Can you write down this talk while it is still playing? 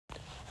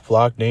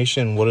Flock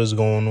Nation, what is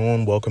going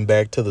on? Welcome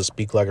back to the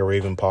Speak Like a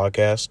Raven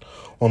podcast.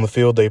 On the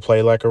field, they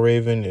play like a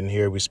Raven, and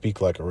here we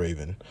speak like a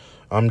Raven.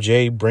 I'm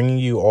Jay, bringing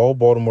you all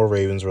Baltimore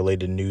Ravens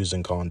related news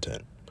and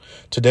content.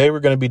 Today, we're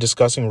going to be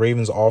discussing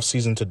Ravens'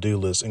 offseason to-do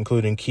list,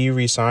 including key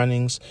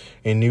resignings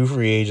and new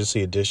free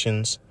agency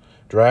additions,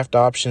 draft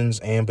options,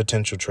 and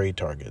potential trade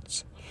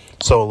targets.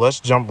 So let's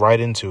jump right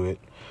into it.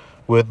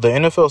 With the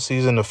NFL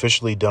season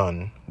officially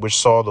done, which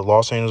saw the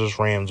Los Angeles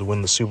Rams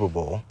win the Super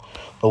Bowl,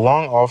 the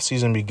long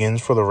offseason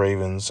begins for the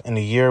Ravens in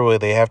a year where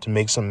they have to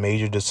make some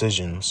major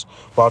decisions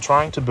while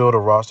trying to build a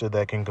roster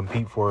that can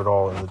compete for it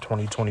all in the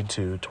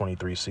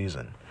 2022-23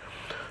 season.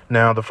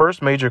 Now, the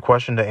first major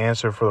question to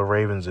answer for the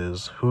Ravens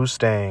is who's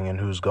staying and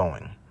who's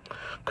going.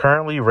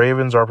 Currently,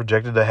 Ravens are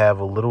projected to have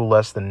a little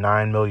less than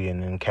 $9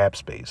 million in cap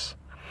space.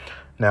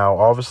 Now,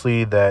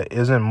 obviously, that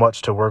isn't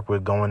much to work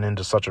with going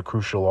into such a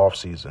crucial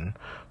offseason,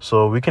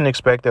 so we can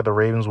expect that the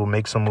Ravens will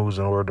make some moves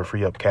in order to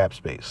free up cap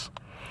space.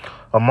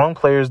 Among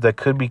players that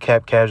could be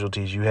cap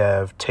casualties, you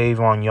have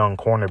Tavon Young,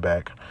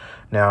 cornerback.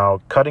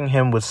 Now, cutting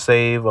him would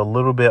save a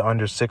little bit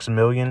under $6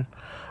 million.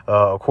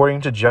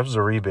 According to Jeff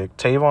Zrebiec,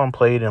 Tavon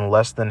played in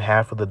less than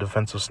half of the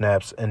defensive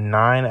snaps in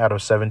 9 out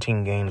of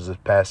 17 games this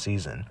past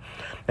season.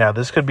 Now,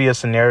 this could be a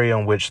scenario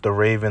in which the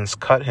Ravens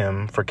cut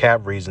him for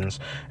cap reasons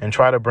and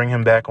try to bring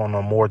him back on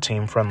a more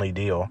team-friendly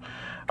deal.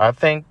 I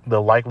think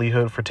the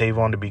likelihood for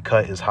Tavon to be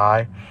cut is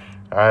high.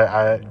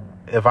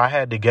 If I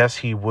had to guess,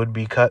 he would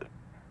be cut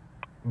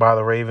by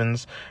the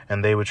Ravens,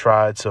 and they would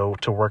try to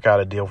work out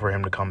a deal for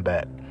him to come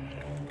back.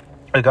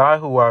 A guy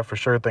who I for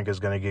sure think is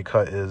going to get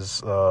cut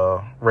is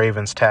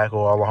Ravens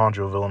tackle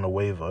Alejandro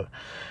Villanueva,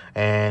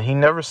 and he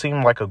never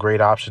seemed like a great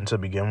option to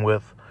begin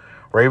with.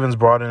 Ravens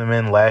brought him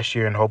in last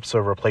year in hopes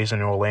of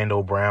replacing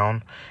Orlando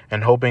Brown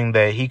and hoping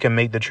that he can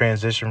make the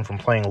transition from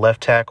playing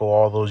left tackle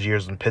all those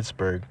years in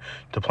Pittsburgh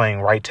to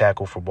playing right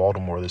tackle for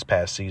Baltimore this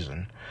past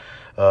season.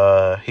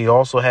 He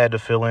also had to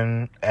fill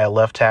in at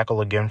left tackle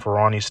again for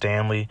Ronnie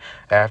Stanley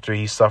after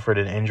he suffered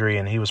an injury,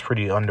 and he was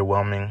pretty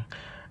underwhelming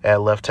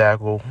at left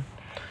tackle.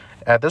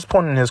 At this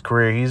point in his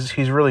career,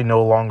 he's really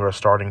no longer a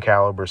starting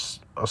caliber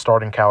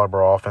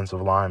offensive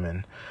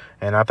lineman,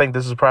 and I think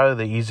this is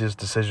probably the easiest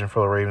decision for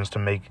the Ravens to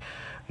make.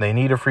 They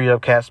need to free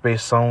up cap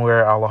space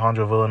somewhere.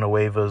 Alejandro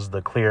Villanueva is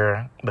the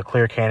clear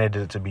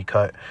candidate to be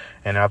cut,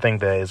 and I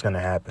think that is going to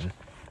happen.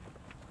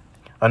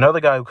 Another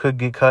guy who could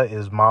get cut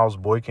is Miles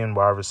Boykin,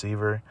 wide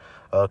receiver.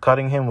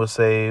 Cutting him would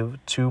save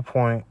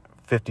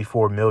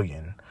 $2.54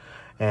 million,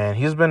 and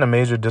he's been a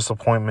major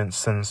disappointment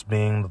since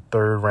being the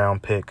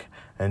third-round pick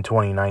in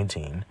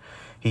 2019.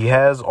 He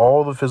has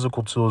all the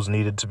physical tools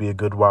needed to be a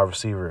good wide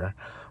receiver,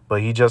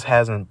 but he just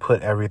hasn't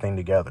put everything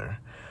together.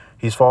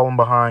 He's fallen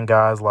behind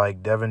guys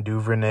like Devin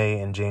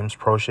Duvernay and James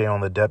Prochet on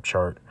the depth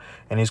chart,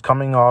 and he's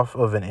coming off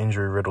of an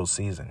injury-riddled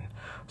season.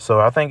 So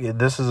I think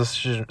this is a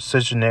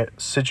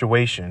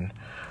situation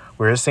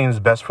where it seems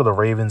best for the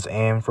Ravens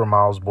and for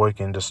Miles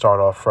Boykin to start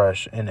off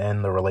fresh and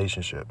end the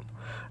relationship.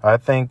 I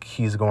think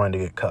he's going to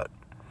get cut.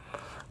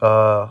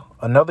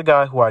 Another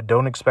guy who I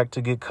don't expect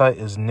to get cut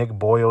is Nick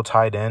Boyle,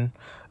 tight end.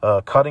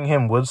 Cutting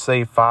him would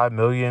save $5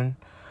 million,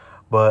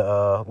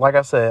 but like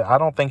I said, I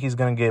don't think he's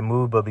going to get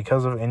moved, but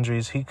because of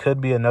injuries, he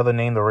could be another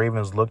name the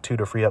Ravens look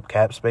to free up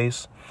cap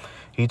space.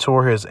 He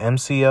tore his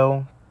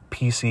MCL,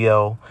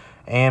 PCL,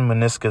 and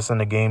meniscus in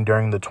the game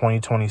during the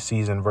 2020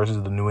 season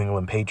versus the New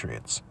England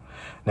Patriots.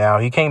 Now,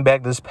 he came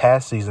back this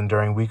past season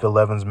during Week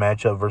 11's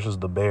matchup versus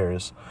the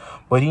Bears,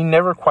 but he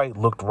never quite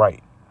looked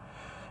right.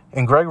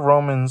 In Greg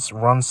Roman's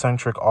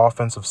run-centric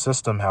offensive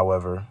system,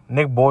 however,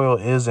 Nick Boyle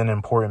is an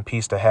important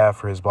piece to have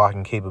for his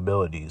blocking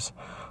capabilities.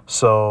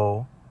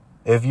 So,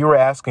 if you were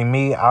asking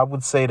me, I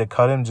would say to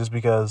cut him just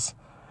because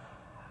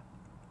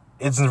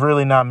it's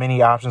really not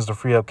many options to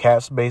free up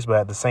cap space, but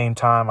at the same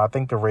time, I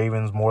think the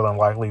Ravens more than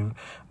likely...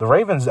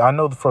 I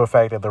know for a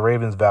fact that the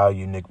Ravens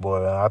value Nick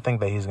Boyle, and I think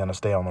that he's going to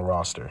stay on the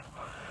roster.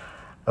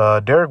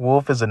 Derek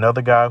Wolfe is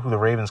another guy who the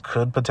Ravens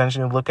could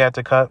potentially look at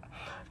to cut.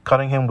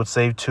 Cutting him would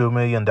save $2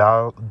 million.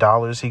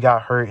 He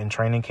got hurt in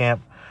training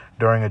camp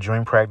during a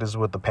joint practice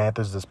with the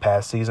Panthers this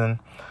past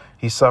season.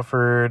 He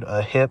suffered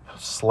a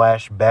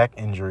hip/back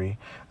injury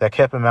that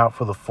kept him out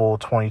for the full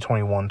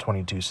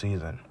 2021-22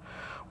 season.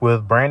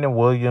 With Brandon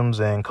Williams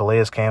and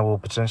Calais Campbell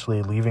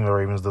potentially leaving the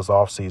Ravens this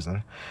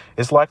offseason,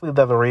 it's likely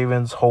that the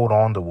Ravens hold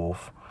on to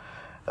Wolfe.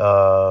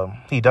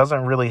 He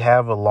doesn't really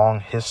have a long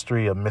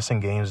history of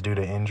missing games due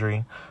to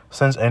injury.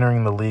 Since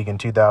entering the league in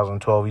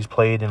 2012, he's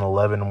played in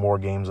 11 or more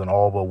games in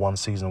all but one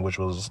season, which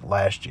was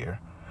last year.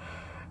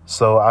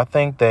 So I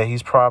think that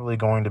he's probably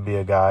going to be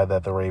a guy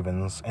that the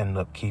Ravens end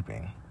up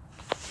keeping.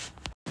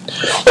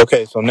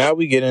 Okay, so now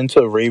we get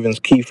into Ravens'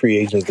 key free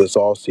agents this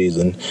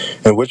offseason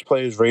and which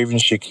players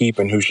Ravens should keep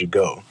and who should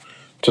go.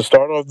 To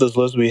start off this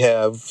list, we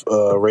have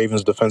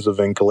Ravens defensive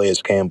end Calais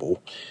Campbell.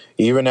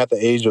 Even at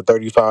the age of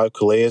 35,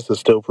 Calais has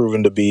still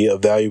proven to be a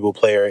valuable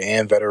player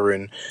and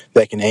veteran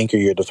that can anchor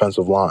your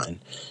defensive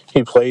line.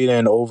 He played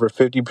in over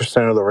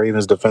 50% of the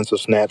Ravens' defensive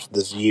snaps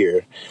this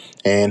year,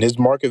 and his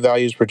market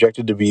value is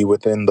projected to be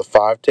within the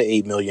 $5 to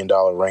 $8 million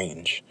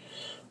range.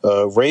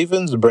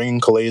 Ravens bringing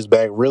Calais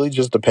back really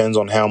just depends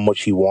on how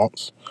much he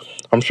wants.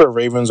 I'm sure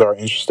Ravens are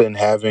interested in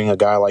having a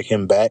guy like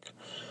him back,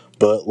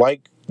 but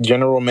like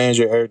General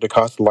Manager Eric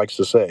DeCosta likes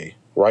to say,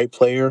 right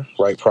player,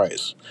 right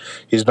price.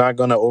 He's not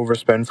going to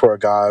overspend for a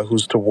guy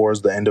who's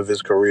towards the end of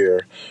his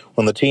career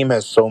when the team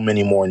has so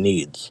many more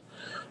needs.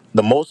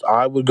 The most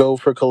I would go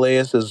for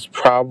Calais is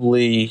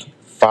probably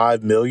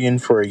 $5 million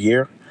for a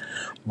year,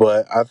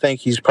 but I think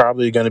he's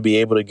probably going to be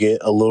able to get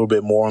a little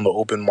bit more on the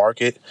open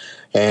market,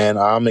 and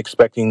I'm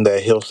expecting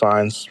that he'll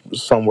sign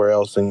somewhere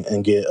else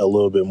and get a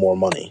little bit more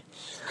money.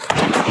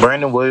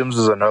 Brandon Williams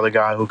is another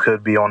guy who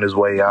could be on his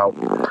way out.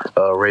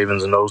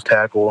 Ravens nose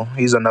tackle.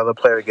 He's another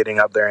player getting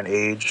up there in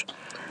age.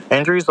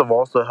 Injuries have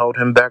also held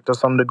him back to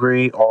some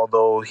degree,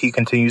 although he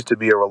continues to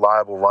be a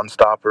reliable run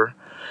stopper.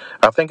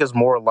 I think it's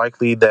more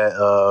likely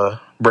that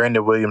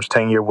Brandon Williams'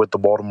 tenure with the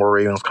Baltimore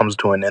Ravens comes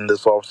to an end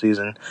this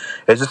offseason.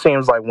 It just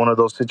seems like one of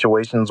those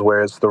situations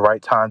where it's the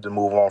right time to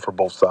move on for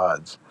both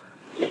sides.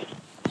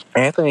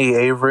 Anthony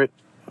Averett,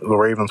 the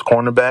Ravens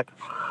cornerback,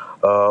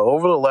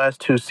 over the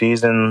last 2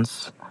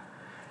 seasons,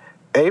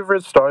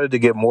 Averett started to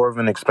get more of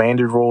an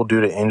expanded role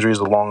due to injuries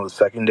along the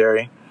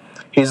secondary.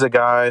 He's a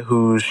guy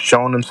who's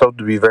shown himself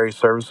to be a very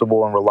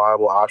serviceable and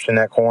reliable option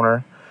at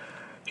corner.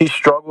 He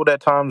struggled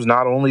at times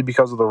not only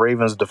because of the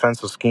Ravens'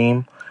 defensive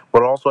scheme,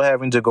 but also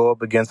having to go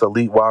up against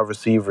elite wide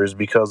receivers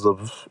because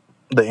of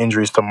the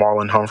injuries to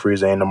Marlon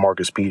Humphreys and to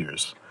Marcus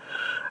Peters.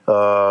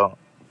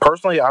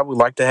 Personally, I would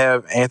like to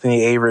have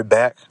Anthony Averett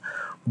back,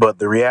 but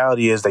the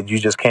reality is that you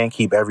just can't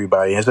keep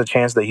everybody. There's a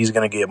chance that he's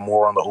going to get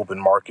more on the open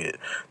market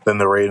than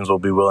the Ravens will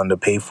be willing to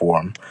pay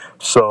for him.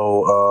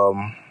 So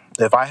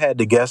if I had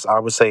to guess, I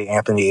would say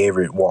Anthony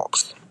Averett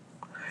walks.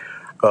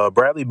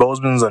 Bradley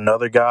Bozeman's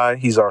another guy.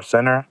 He's our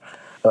center.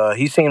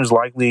 He seems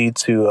likely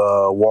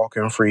to walk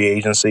in free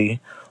agency.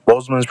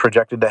 Bozeman's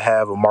projected to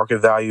have a market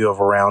value of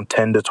around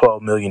 10 to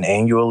 12 million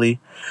annually,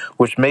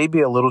 which may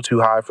be a little too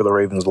high for the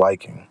Ravens'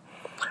 liking.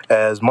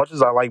 As much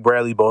as I like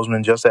Bradley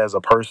Bozeman just as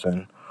a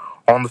person,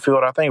 on the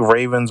field, I think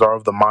Ravens are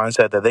of the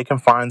mindset that they can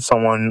find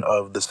someone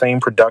of the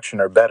same production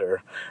or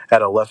better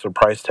at a lesser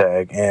price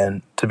tag.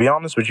 And to be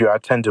honest with you, I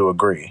tend to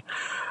agree.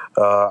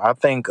 I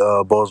think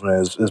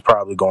Bozeman is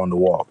probably going to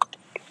walk.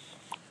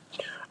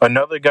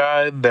 Another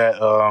guy that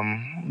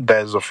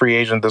is a free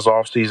agent this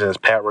offseason is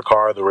Pat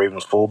Ricard, the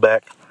Ravens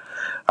fullback.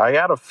 I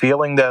got a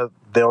feeling that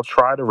they'll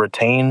try to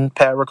retain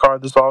Pat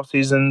Ricard this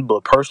offseason,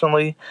 but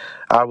personally,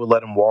 I would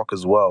let him walk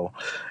as well.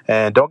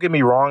 And don't get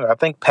me wrong, I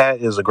think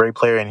Pat is a great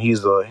player and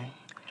he's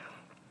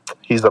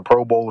a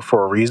Pro Bowler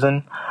for a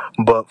reason,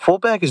 but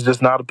fullback is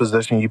just not a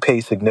position you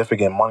pay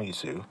significant money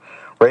to.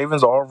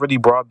 Ravens already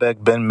brought back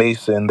Ben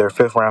Mason, their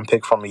fifth-round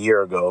pick from a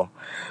year ago,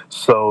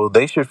 so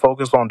they should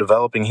focus on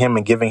developing him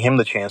and giving him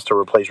the chance to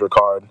replace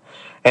Ricard.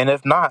 And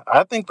if not,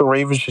 I think the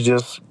Ravens should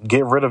just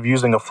get rid of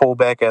using a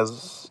fullback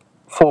as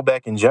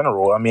fullback in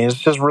general. I mean, it's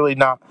just really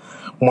not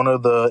one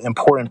of the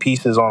important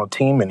pieces on a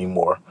team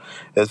anymore.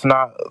 It's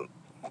not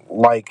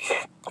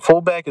like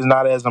fullback is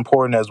not as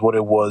important as what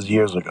it was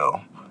years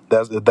ago.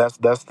 That's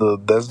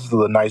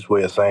the nice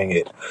way of saying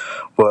it.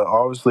 But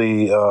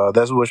obviously,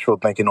 that's wishful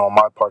thinking on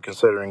my part,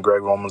 considering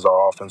Greg Roman's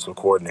our offensive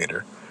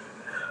coordinator.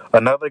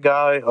 Another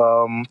guy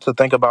to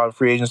think about in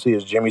free agency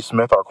is Jimmy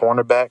Smith, our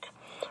cornerback.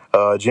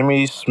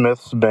 Jimmy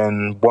Smith's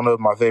been one of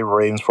my favorite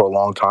Ravens for a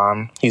long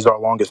time. He's our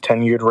longest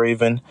tenured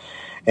Raven,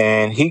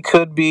 and he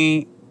could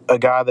be a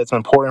guy that's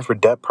important for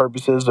depth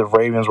purposes if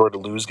Ravens were to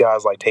lose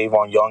guys like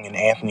Tavon Young and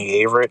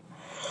Anthony Averett.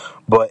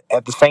 But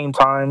at the same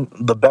time,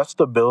 the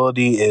best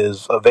ability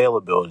is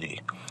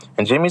availability.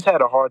 And Jimmy's had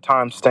a hard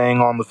time staying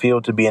on the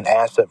field to be an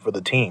asset for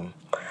the team.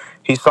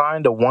 He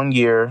signed a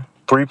one-year,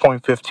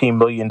 $3.15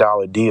 million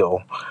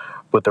deal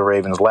with the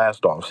Ravens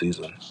last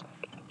offseason.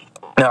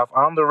 Now, if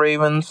I'm the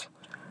Ravens,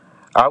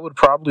 I would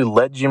probably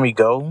let Jimmy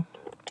go.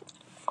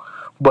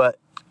 But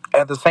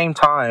at the same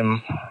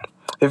time,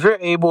 if you're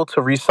able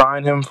to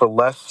re-sign him for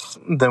less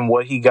than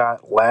what he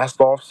got last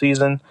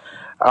offseason,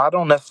 I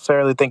don't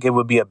necessarily think it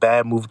would be a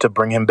bad move to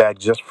bring him back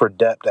just for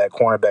depth at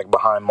cornerback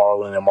behind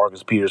Marlon and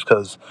Marcus Peters,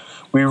 because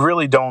we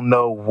really don't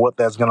know what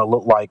that's going to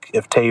look like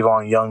if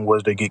Tavon Young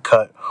was to get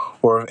cut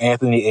or if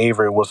Anthony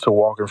Averett was to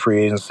walk in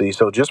free agency.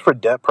 So just for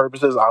depth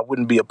purposes, I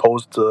wouldn't be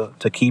opposed to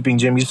keeping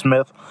Jimmy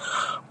Smith.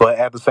 But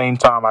at the same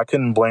time, I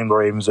couldn't blame the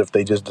Ravens if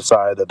they just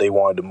decided that they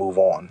wanted to move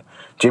on.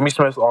 Jimmy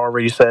Smith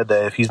already said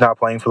that if he's not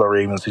playing for the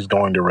Ravens, he's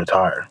going to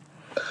retire.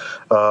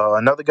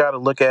 Another guy to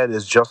look at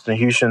is Justin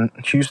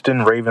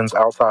Houston, Ravens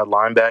outside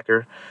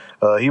linebacker.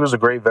 He was a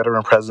great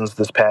veteran presence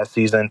this past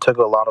season, took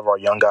a lot of our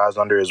young guys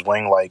under his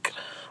wing like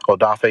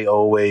Odafe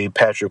Owe,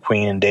 Patrick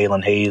Queen, and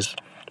Dalen Hayes.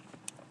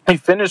 He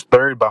finished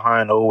third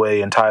behind Owe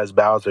and Tyus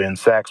Bowser in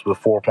sacks with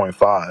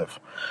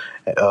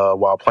 4.5,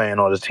 while playing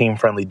on a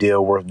team-friendly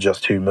deal worth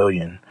just $2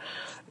 million.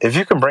 If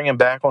you can bring him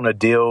back on a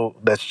deal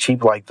that's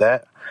cheap like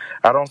that,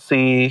 I don't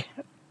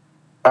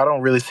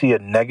really see a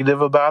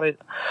negative about it,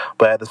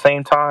 but at the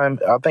same time,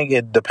 I think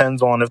it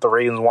depends on if the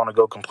Ravens want to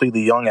go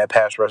completely young at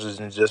pass rushers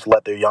and just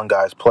let their young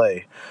guys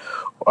play,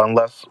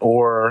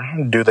 or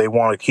do they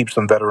want to keep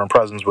some veteran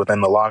presence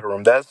within the locker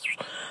room?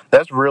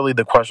 That's really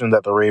the question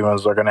that the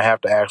Ravens are going to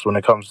have to ask when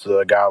it comes to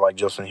a guy like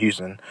Justin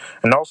Houston,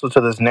 and also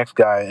to this next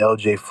guy,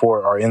 LJ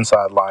Fort, our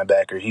inside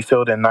linebacker. He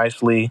filled in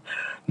nicely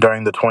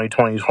during the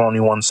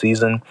 2020-21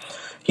 season.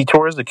 He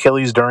tore his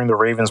Achilles during the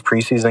Ravens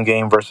preseason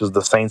game versus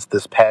the Saints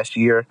this past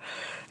year,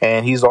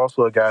 and he's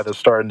also a guy that's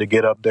starting to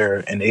get up there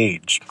in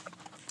age.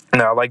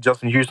 Now, like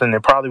Justin Houston,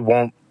 it probably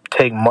won't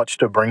take much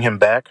to bring him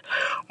back,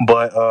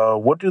 but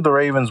what do the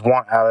Ravens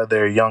want out of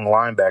their young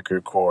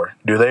linebacker core?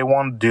 Do they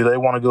want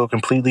to go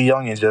completely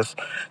young and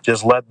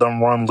just let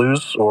them run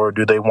loose, or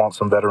do they want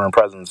some veteran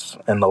presence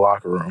in the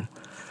locker room?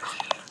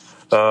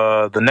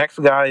 The next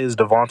guy is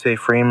Devontae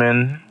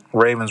Freeman,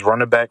 Ravens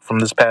running back from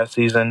this past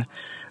season.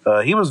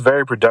 He was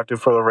very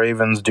productive for the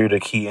Ravens due to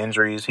key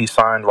injuries. He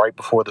signed right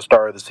before the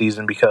start of the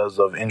season because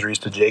of injuries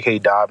to J.K.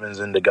 Dobbins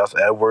and to Gus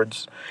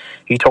Edwards.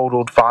 He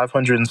totaled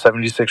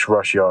 576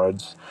 rush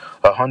yards,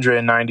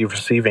 190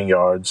 receiving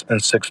yards,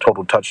 and 6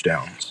 total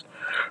touchdowns.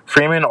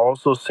 Freeman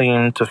also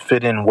seemed to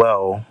fit in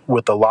well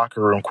with the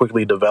locker room,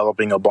 quickly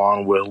developing a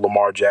bond with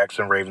Lamar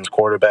Jackson, Ravens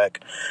quarterback,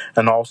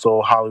 and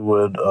also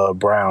Hollywood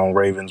Brown,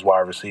 Ravens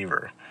wide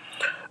receiver.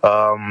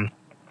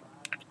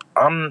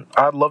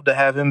 I'd love to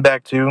have him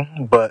back too,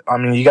 but I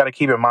mean, you got to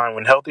keep in mind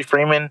when healthy,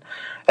 Freeman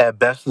at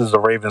best is the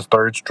Ravens'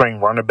 third string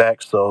running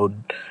back. So,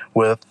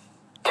 with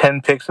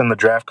 10 picks in the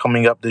draft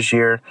coming up this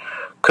year,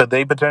 could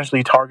they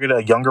potentially target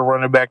a younger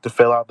running back to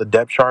fill out the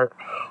depth chart,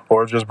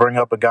 or just bring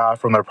up a guy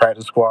from their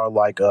practice squad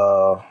like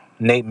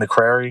Nate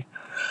McCrary?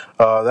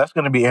 That's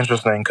going to be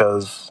interesting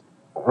because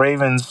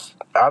Ravens,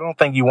 I don't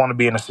think you want to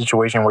be in a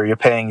situation where you're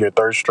paying your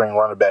third string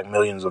running back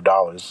millions of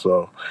dollars.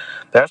 So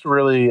that's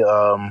really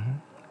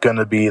going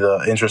to be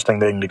the interesting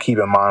thing to keep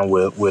in mind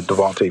with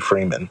Devontae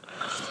Freeman.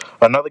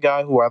 Another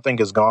guy who I think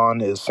is gone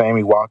is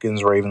Sammy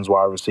Watkins, Ravens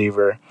wide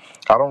receiver.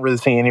 I don't really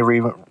see any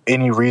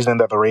reason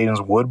that the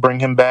Ravens would bring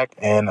him back,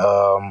 and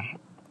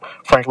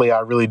frankly, I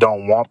really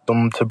don't want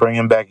them to bring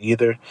him back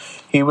either.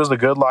 He was a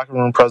good locker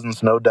room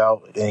presence, no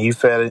doubt, and he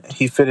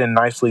fit in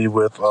nicely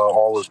with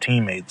all his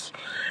teammates.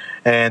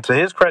 And to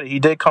his credit, he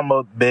did come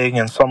up big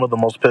in some of the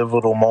most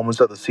pivotal moments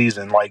of the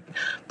season, like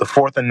the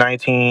 4th and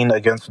 19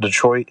 against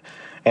Detroit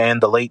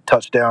and the late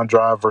touchdown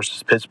drive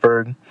versus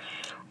Pittsburgh.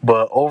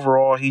 But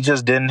overall, he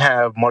just didn't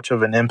have much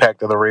of an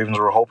impact that the Ravens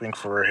were hoping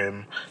for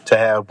him to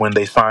have when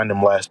they signed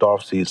him last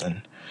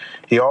offseason.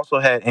 He also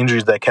had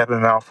injuries that kept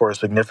him out for a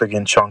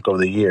significant chunk of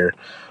the year.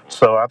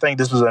 So I think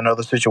this is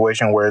another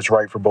situation where it's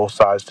right for both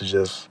sides to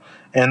just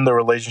end the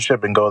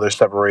relationship and go their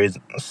separate ways.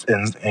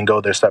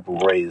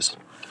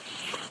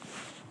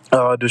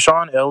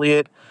 Deshaun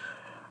Elliott,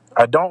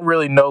 I don't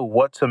really know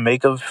what to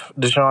make of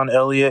Deshaun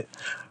Elliott.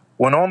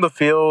 When on the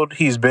field,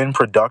 he's been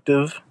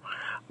productive,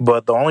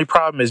 but the only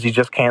problem is he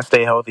just can't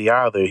stay healthy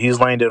either.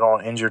 He's landed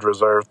on injured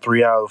reserve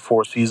 3 out of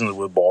 4 seasons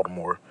with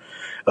Baltimore.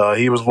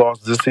 He was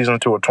lost this season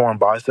to a torn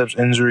biceps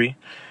injury.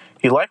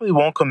 He likely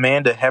won't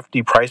command a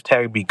hefty price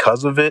tag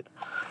because of it,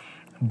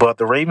 but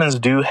the Ravens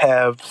do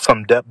have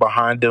some depth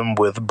behind him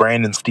with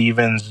Brandon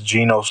Stevens,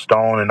 Geno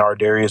Stone, and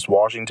Ardarius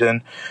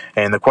Washington.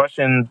 And the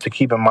question to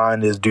keep in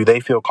mind is, do they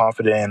feel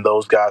confident in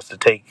those guys to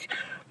take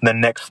the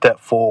next step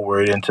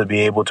forward and to be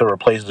able to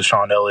replace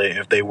Deshaun Elliott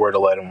if they were to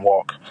let him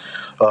walk?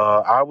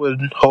 I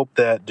would hope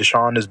that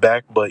Deshaun is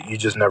back, but you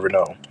just never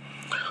know.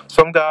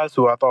 Some guys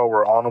who I thought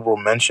were honorable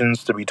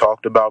mentions to be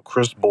talked about,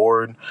 Chris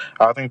Board.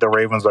 I think the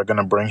Ravens are going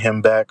to bring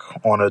him back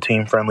on a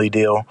team-friendly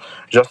deal.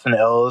 Justin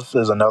Ellis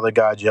is another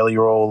guy, Jelly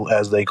Roll,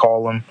 as they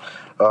call him.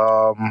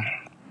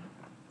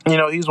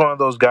 He's one of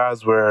those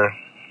guys where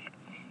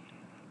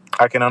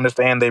I can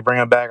understand they bring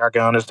him back. I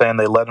can understand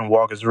they let him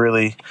walk.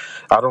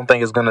 I don't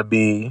think it's going to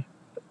be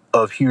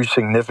of huge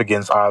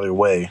significance either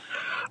way.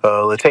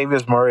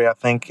 Latavius Murray, I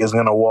think, is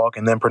going to walk,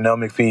 and then Pernell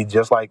McPhee,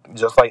 just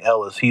like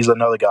Ellis, he's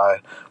another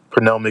guy,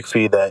 Pernell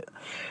McPhee, that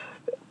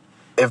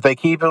if they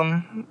keep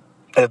him,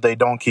 if they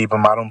don't keep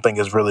him, I don't think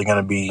it's really going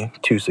to be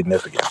too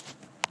significant.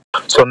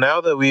 So now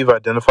that we've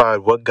identified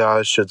what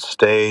guys should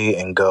stay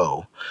and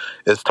go,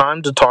 it's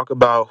time to talk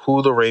about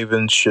who the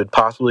Ravens should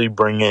possibly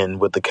bring in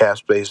with the cap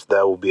space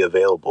that will be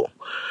available.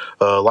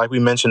 Like we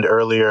mentioned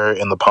earlier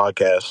in the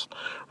podcast,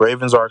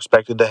 Ravens are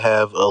expected to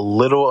have a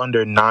little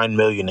under $9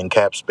 million in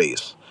cap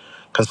space.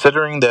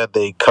 Considering that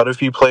they cut a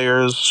few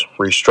players,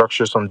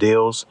 restructure some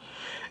deals,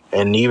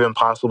 and even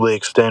possibly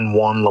extend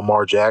one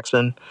Lamar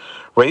Jackson,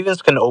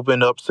 Ravens can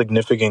open up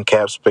significant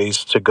cap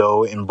space to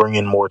go and bring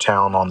in more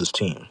talent on this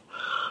team.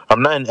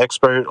 I'm not an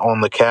expert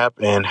on the cap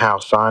and how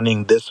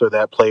signing this or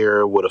that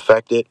player would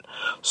affect it,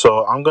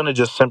 so I'm going to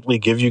just simply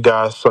give you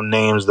guys some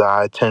names that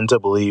I tend to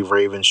believe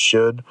Ravens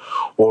should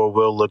or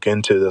will look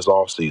into this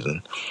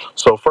offseason.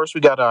 So first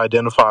we got to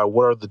identify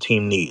what are the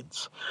team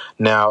needs.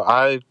 Now,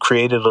 I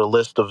created a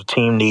list of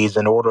team needs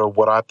in order of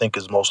what I think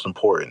is most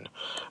important.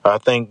 I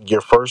think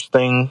your first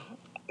team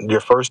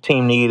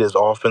need is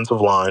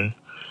offensive line,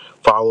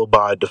 followed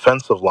by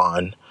defensive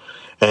line.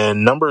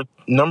 And number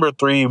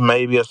 3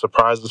 may be a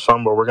surprise to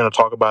some, but we're going to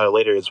talk about it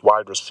later. It's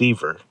wide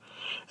receiver.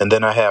 And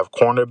then I have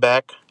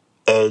cornerback,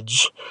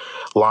 edge,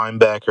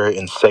 linebacker,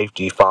 and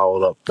safety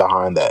followed up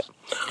behind that.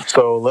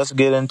 So let's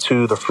get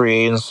into the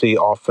free agency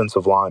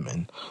offensive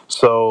linemen.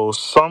 So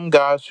some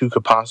guys who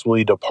could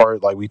possibly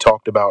depart, like we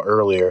talked about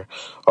earlier,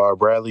 are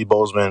Bradley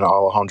Bozeman and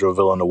Alejandro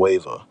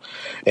Villanueva.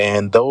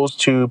 And those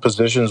two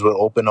positions would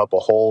open up a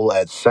hole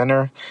at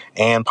center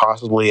and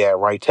possibly at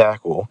right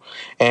tackle.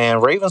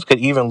 And Ravens could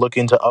even look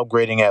into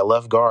upgrading at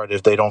left guard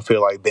if they don't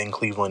feel like Ben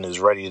Cleveland is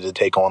ready to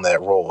take on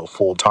that role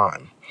full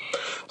time.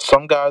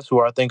 Some guys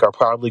who I think are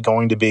probably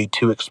going to be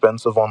too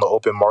expensive on the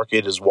open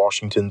market is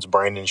Washington's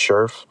Brandon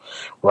Scherf,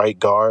 right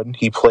guard.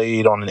 He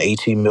played on an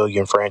 $18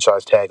 million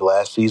franchise tag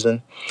last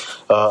season.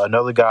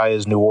 Another guy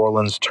is New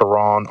Orleans'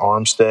 Teron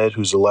Armstead,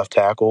 who's a left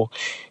tackle,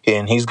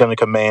 and he's going to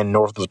command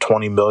north of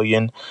 $20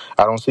 million.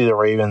 I don't see the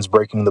Ravens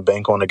breaking the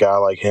bank on a guy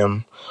like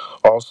him.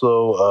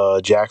 Also,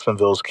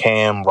 Jacksonville's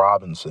Cam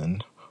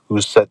Robinson,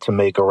 who's set to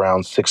make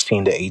around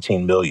 16 to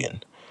 18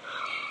 million.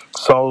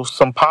 So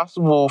some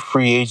possible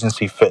free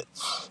agency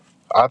fits.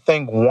 I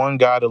think one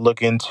guy to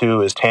look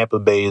into is Tampa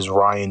Bay's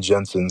Ryan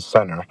Jensen,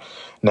 center.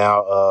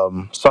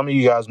 Now, some of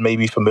you guys may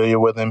be familiar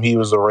with him. He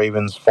was the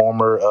Ravens'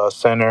 former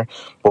center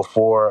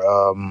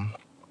before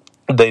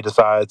they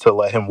decided to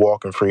let him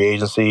walk in free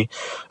agency.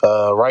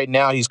 Right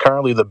now, he's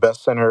currently the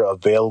best center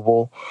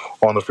available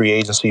on the free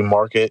agency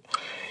market.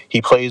 He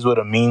plays with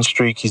a mean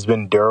streak. He's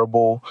been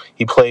durable.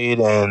 He played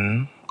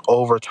in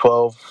over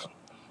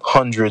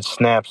 1,200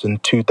 snaps in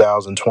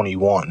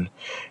 2021,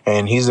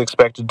 and he's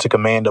expected to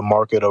command a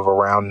market of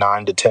around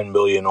 9 to 10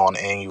 million on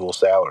annual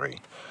salary.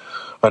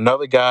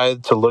 Another guy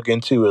to look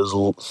into is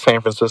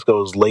San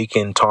Francisco's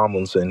Laken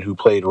Tomlinson, who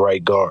played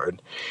right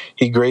guard.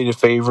 He graded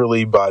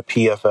favorably by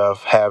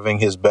PFF, having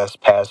his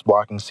best pass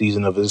blocking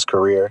season of his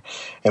career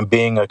and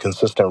being a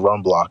consistent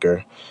run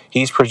blocker.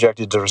 He's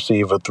projected to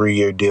receive a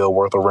 3-year deal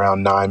worth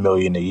around $9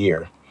 million a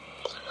year.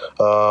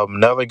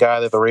 Another guy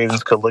that the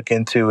Ravens could look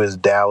into is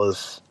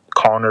Dallas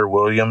Connor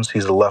Williams.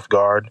 He's a left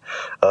guard.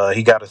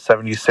 He got a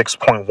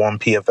 76.1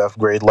 PFF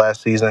grade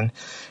last season.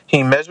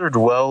 He measured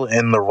well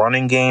in the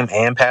running game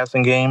and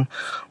passing game,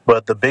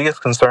 but the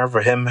biggest concern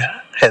for him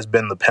has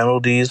been the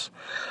penalties.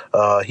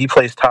 He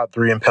placed top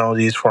 3 in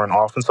penalties for an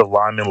offensive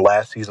lineman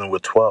last season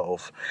with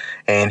 12,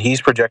 and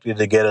he's projected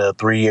to get a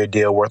 3-year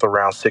deal worth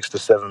around 6 to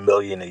 7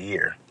 million a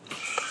year.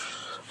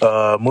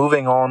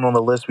 Moving on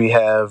the list, we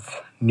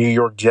have New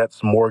York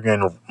Jets'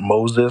 Morgan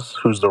Moses,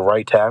 who's the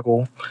right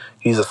tackle.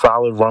 He's a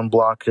solid run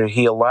blocker.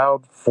 He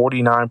allowed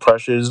 49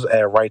 pressures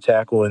at right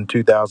tackle in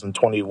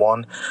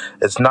 2021.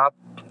 It's not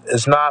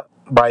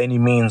by any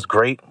means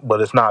great,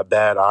 but it's not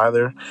bad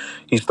either.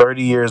 He's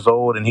 30 years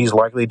old, and he's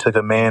likely to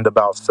command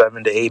about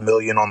 7 to 8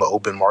 million on the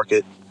open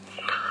market.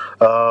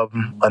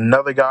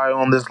 Another guy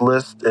on this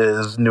list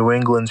is New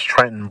England's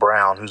Trenton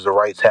Brown, who's the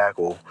right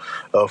tackle.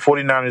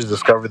 49ers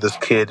discovered this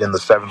kid in the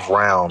 7th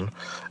round,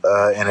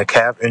 and a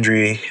calf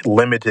injury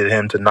limited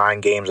him to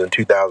 9 games in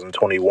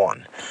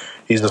 2021.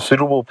 He's a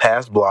suitable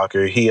pass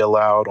blocker. He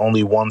allowed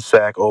only 1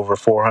 sack over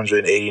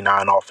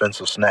 489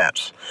 offensive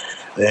snaps,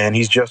 and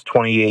he's just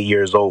 28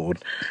 years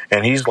old,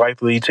 and he's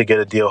likely to get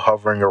a deal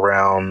hovering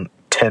around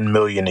 $10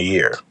 million a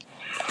year.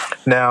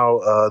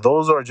 Now,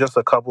 those are just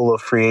a couple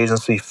of free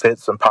agency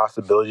fits and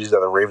possibilities that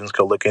the Ravens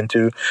could look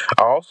into.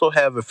 I also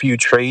have a few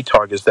trade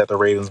targets that the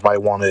Ravens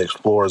might want to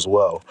explore as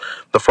well.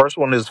 The first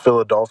one is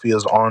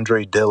Philadelphia's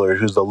Andre Dillard,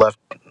 who's the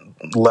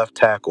left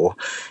tackle.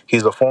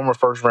 He's a former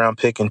first-round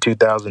pick in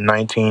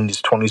 2019.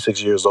 He's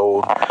 26 years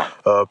old.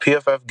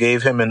 PFF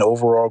gave him an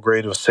overall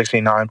grade of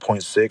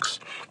 69.6.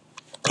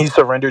 He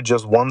surrendered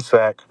just 1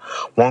 sack,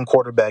 1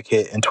 quarterback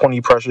hit, and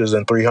 20 pressures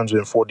and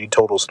 340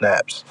 total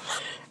snaps.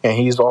 And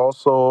he's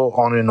also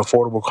on an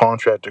affordable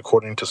contract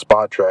according to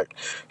SpotTrack.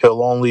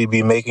 He'll only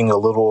be making a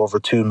little over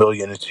 $2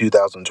 million in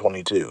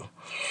 2022.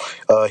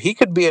 He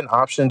could be an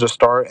option to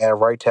start at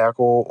right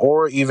tackle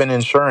or even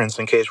insurance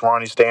in case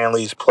Ronnie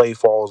Stanley's play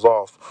falls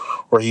off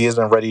or he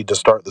isn't ready to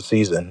start the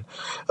season.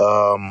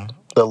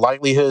 The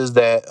likelihood is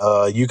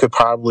that you could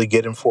probably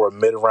get him for a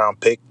mid-round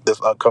pick this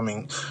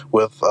upcoming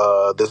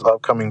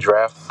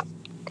draft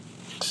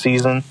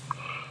season.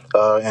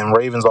 And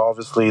Ravens,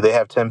 obviously, they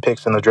have 10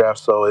 picks in the draft,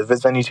 so if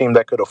it's any team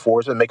that could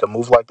afford to make a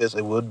move like this,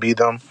 it would be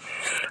them.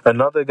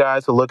 Another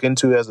guy to look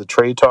into as a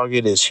trade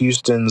target is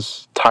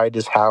Houston's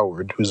Titus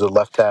Howard, who's a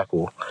left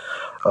tackle.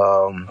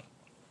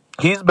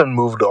 He's been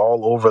moved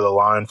all over the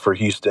line for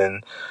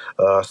Houston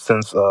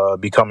since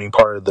becoming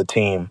part of the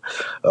team.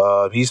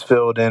 He's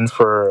filled in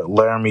for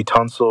Laramie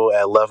Tunsil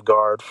at left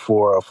guard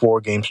for a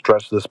 4-game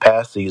stretch this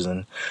past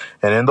season.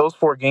 And in those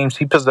 4 games,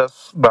 he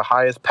possessed the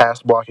highest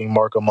pass blocking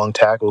mark among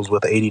tackles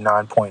with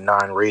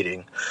 89.9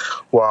 rating,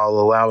 while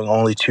allowing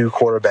only 2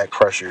 quarterback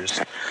pressures.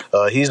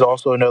 He's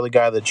also another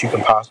guy that you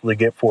can possibly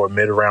get for a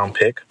mid-round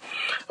pick.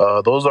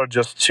 Those are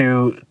just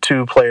two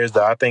players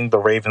that I think the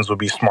Ravens would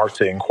be smart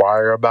to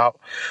inquire about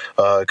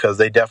because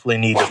they definitely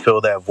need to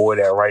fill that void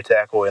at right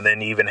tackle and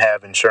then even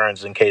have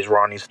insurance in case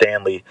Ronnie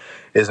Stanley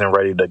isn't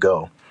ready to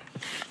go.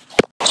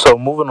 So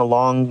moving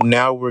along,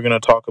 now we're going to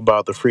talk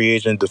about the free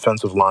agent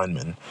defensive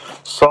linemen.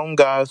 Some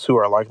guys who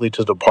are likely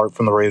to depart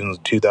from the Ravens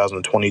in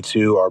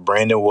 2022 are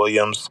Brandon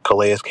Williams,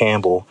 Calais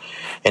Campbell,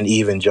 and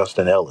even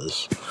Justin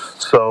Ellis.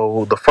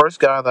 So the first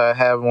guy that I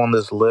have on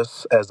this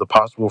list as a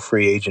possible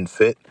free agent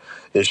fit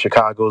is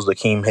Chicago's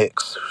Akeem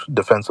Hicks,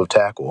 defensive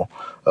tackle.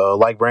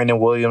 Like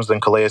Brandon Williams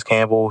and Calais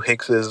Campbell,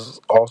 Hicks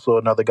is also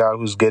another guy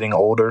who's getting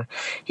older.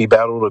 He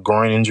battled a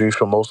groin injury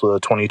for most of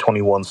the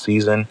 2021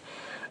 season.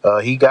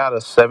 He got a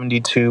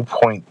 72.3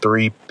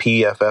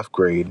 PFF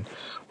grade,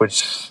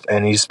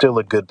 and he's still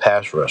a good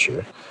pass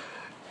rusher.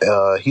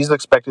 He's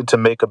expected to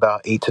make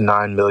about $8 to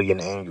 $9 million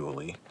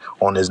annually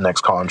on his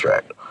next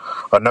contract.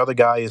 Another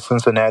guy is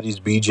Cincinnati's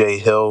B.J.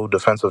 Hill,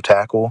 defensive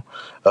tackle.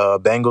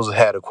 Bengals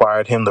had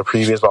acquired him the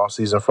previous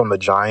offseason from the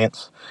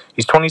Giants.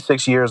 He's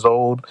 26 years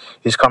old.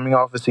 He's coming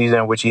off a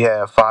season in which he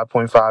had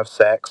 5.5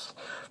 sacks,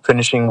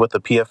 finishing with a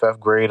PFF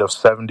grade of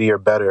 70 or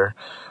better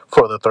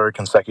for the third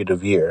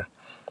consecutive year.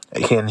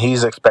 And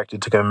he's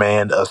expected to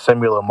command a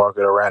similar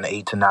market around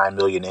 $8 to $9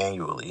 million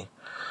annually.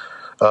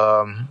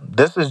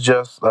 This is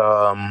just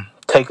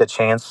take a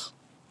chance.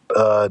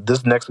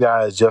 This next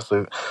guy is just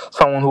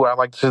someone who I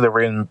like to see the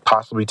Ravens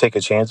possibly take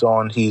a chance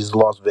on. He's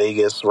Las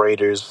Vegas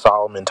Raiders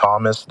Solomon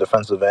Thomas,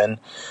 defensive end.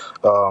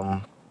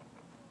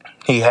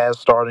 He has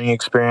starting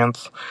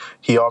experience.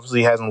 He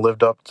obviously hasn't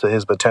lived up to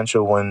his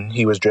potential when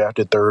he was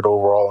drafted third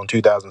overall in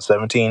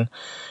 2017.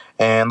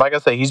 And like I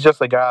say, he's just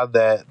a guy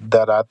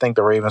that I think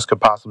the Ravens could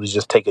possibly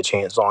just take a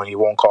chance on. He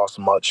won't cost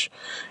much,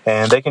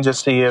 and they can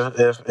just see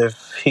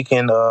if he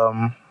can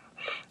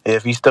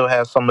if he still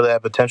has some of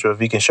that potential, if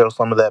he can show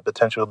some of that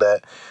potential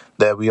that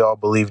we all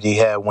believed he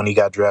had when he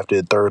got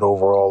drafted third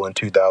overall in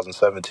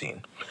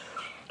 2017.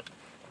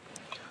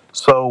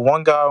 So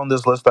one guy on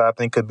this list that I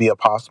think could be a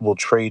possible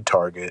trade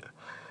target.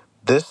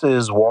 This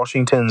is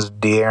Washington's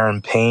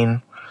De'Aaron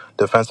Payne,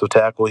 defensive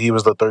tackle. He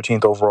was the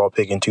 13th overall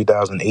pick in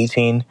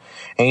 2018,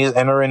 and he's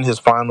entering his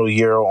final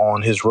year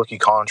on his rookie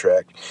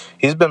contract.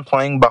 He's been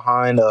playing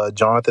behind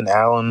Jonathan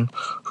Allen,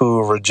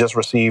 who just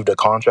received a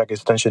contract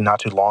extension not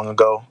too long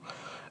ago.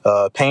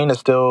 Payne is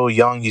still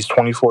young. He's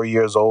 24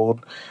 years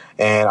old,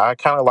 and I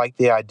kind of like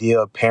the idea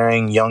of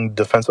pairing young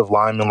defensive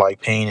linemen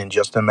like Payne and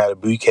Justin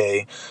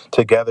Madubuike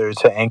together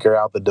to anchor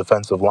out the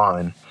defensive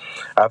line.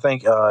 I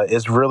think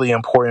it's really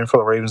important for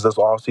the Ravens this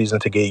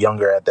offseason to get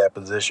younger at that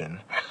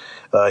position.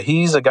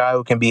 He's a guy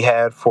who can be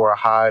had for a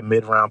high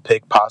mid-round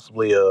pick,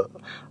 possibly a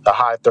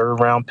high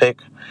third-round pick,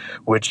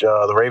 which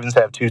the Ravens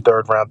have 2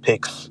 third-round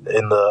picks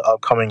in the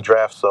upcoming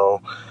draft.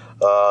 So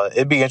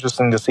it'd be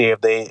interesting to see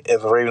if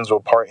the Ravens will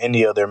part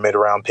any of their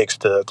mid-round picks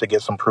to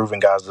get some proven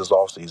guys this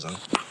offseason.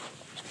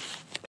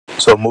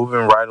 So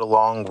moving right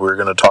along, we're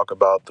going to talk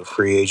about the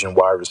free agent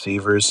wide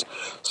receivers.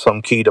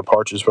 Some key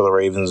departures for the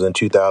Ravens in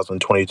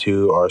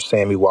 2022 are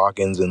Sammy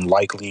Watkins and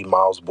likely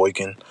Miles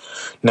Boykin.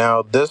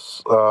 Now,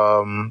 this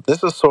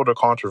is sort of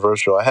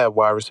controversial. I have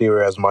wide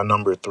receiver as my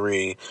number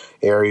 3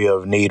 area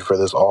of need for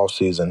this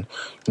offseason.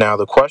 Now,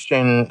 the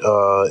question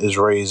is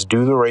raised,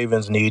 do the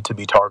Ravens need to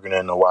be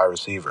targeting a wide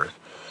receiver?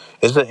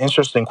 It's an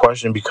interesting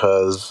question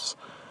because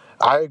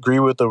I agree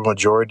with the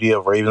majority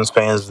of Ravens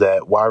fans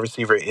that wide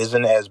receiver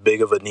isn't as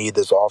big of a need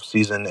this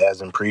offseason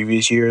as in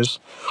previous years,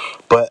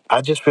 but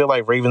I just feel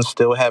like Ravens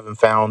still haven't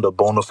found a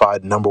bona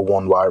fide number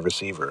 1 wide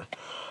receiver.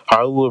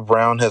 Hollywood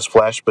Brown has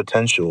flashed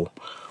potential,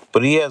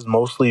 but he has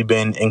mostly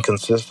been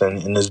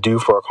inconsistent and is due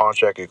for a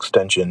contract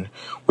extension,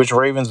 which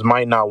Ravens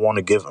might not want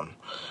to give him.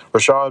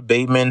 Rashad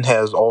Bateman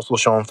has also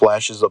shown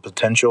flashes of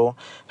potential,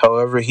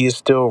 however, he is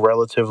still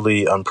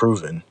relatively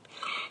unproven.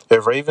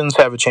 If Ravens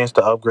have a chance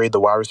to upgrade the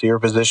wide receiver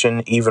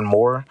position even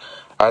more,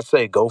 I'd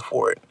say go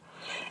for it.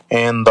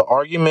 And the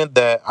argument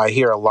that I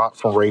hear a lot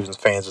from Ravens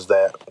fans is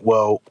that,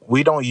 well,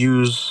 we don't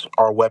use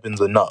our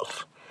weapons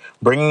enough.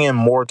 Bringing in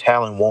more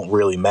talent won't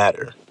really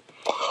matter.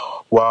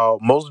 While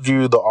most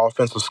view the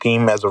offensive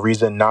scheme as a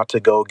reason not to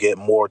go get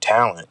more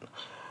talent,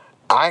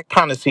 I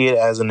kind of see it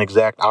as an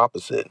exact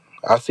opposite.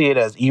 I see it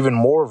as even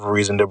more of a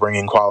reason to bring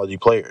in quality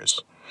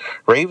players.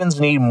 Ravens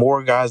need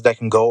more guys that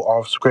can go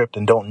off script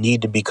and don't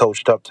need to be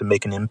coached up to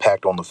make an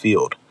impact on the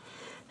field.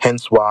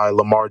 Hence why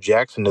Lamar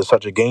Jackson is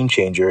such a game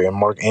changer and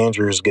Mark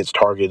Andrews gets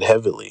targeted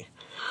heavily.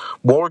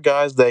 More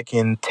guys that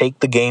can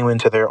take the game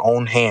into their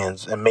own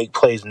hands and make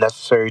plays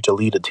necessary to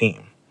lead a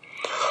team.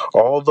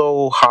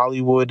 Although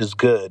Hollywood is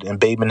good and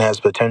Bateman has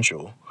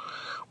potential,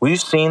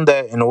 we've seen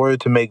that in order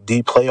to make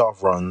deep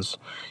playoff runs,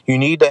 you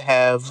need to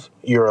have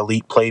your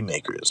elite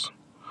playmakers.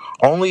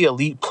 Only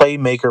elite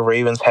playmaker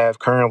Ravens have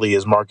currently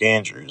is Mark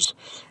Andrews,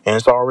 and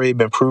it's already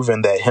been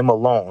proven that him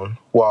alone,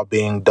 while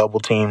being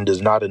double-teamed,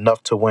 is not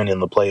enough to win in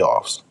the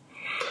playoffs.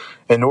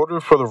 In order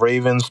for the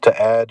Ravens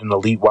to add an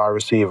elite wide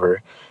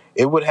receiver,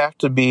 it would have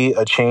to be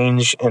a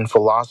change in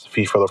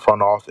philosophy for the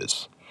front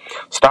office.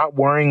 Stop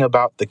worrying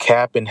about the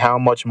cap and how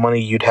much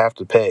money you'd have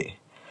to pay.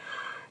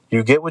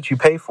 You get what you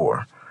pay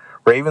for.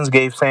 Ravens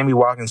gave Sammy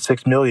Watkins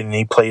 $6 million and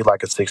he played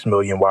like a $6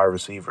 million wide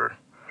receiver.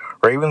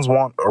 Ravens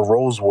want a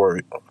Rolls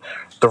Royce.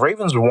 The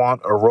Ravens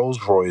want a Rolls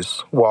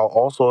Royce while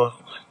also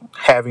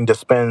having to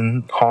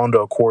spend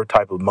Honda Accord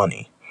type of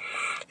money.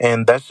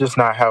 And that's just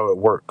not how it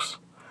works.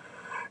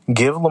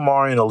 Give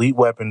Lamar an elite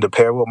weapon to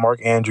pair with Mark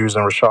Andrews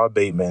and Rashad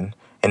Bateman,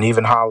 and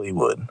even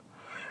Hollywood.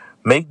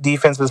 Make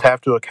defenses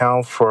have to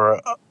account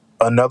for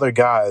another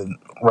guy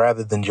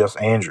rather than just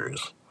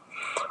Andrews.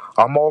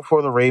 I'm all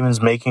for the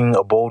Ravens making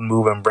a bold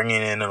move and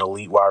bringing in an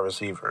elite wide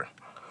receiver.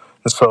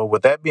 So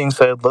with that being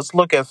said, let's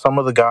look at some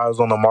of the guys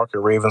on the market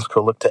Ravens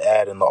could look to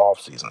add in the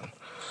offseason.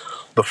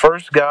 The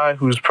first guy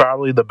who's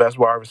probably the best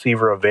wide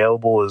receiver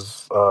available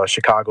is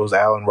Chicago's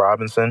Allen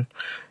Robinson.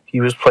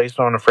 He was placed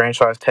on a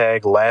franchise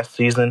tag last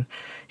season.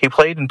 He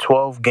played in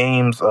 12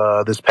 games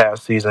this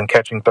past season,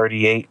 catching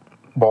 38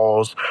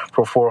 balls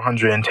for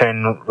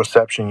 410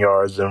 reception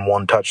yards and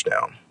 1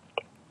 touchdown.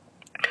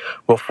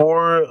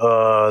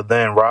 Before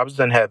then,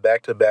 Robinson had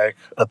back-to-back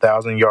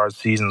 1,000-yard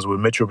seasons with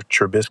Mitchell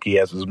Trubisky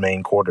as his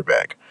main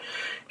quarterback.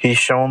 He's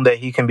shown that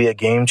he can be a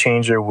game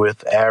changer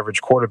with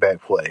average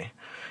quarterback play,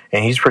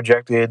 and he's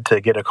projected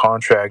to get a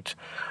contract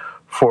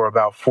for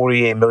about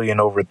 $48 million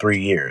over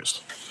 3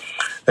 years.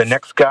 The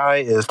next guy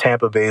is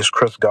Tampa Bay's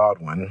Chris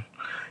Godwin.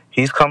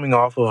 He's coming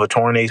off of a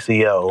torn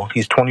ACL.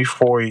 He's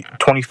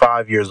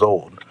 25 years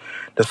old.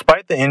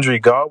 Despite the injury,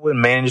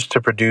 Godwin managed to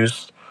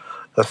produce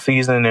a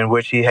season in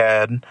which he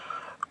had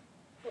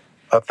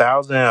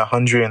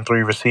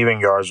 1,103 receiving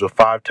yards with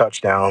 5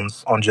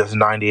 touchdowns on just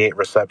 98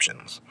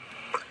 receptions.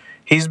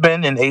 He's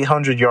been an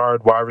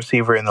 800-yard wide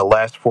receiver in the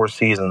last 4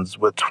 seasons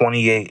with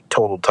 28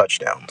 total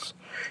touchdowns.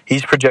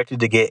 He's projected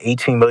to get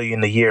 $18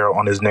 million a year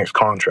on his next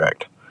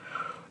contract.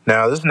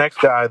 Now, this next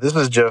guy, this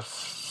is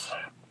just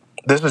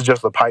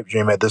a pipe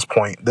dream at this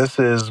point. This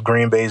is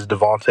Green Bay's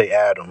Devontae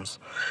Adams.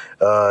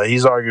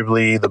 He's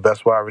arguably the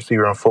best wide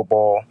receiver in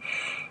football.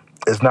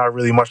 There's not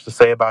really much to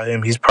say about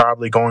him. He's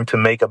probably going to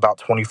make about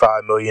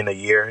 $25 million a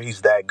year.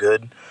 He's that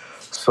good.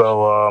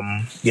 So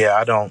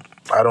I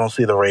don't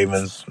see the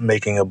Ravens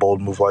making a bold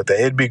move like that.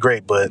 It'd be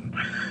great, but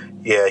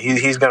yeah,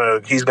 he's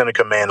gonna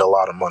command a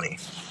lot of money.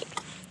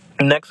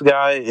 Next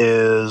guy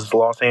is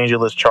Los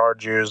Angeles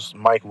Chargers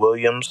Mike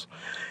Williams.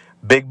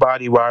 Big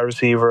body wide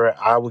receiver.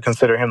 I would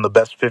consider him the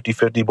best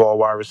 50-50 ball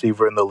wide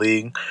receiver in the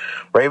league.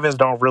 Ravens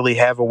don't really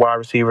have a wide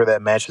receiver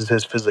that matches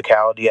his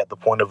physicality at the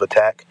point of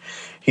attack.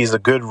 He's a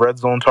good red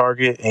zone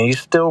target, and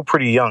he's still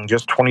pretty young,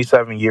 just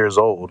 27 years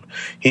old.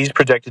 He's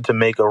projected to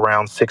make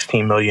around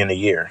 $16 million a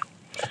year.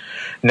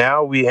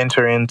 Now we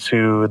enter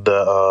into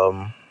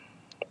the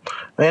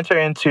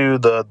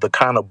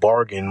kind of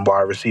bargain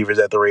wide receivers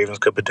that the Ravens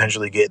could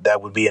potentially get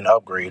that would be an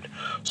upgrade.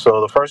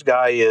 So the first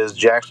guy is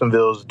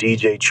Jacksonville's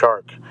DJ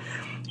Chark.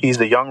 He's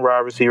a young wide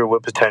receiver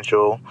with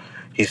potential.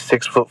 He's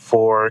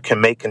 6'4", can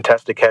make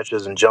contested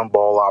catches and jump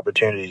ball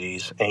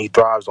opportunities, and he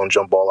thrives on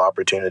jump ball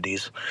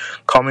opportunities.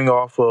 Coming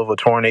off of a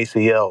torn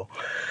ACL,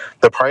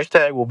 the price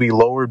tag will be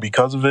lowered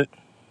because of it,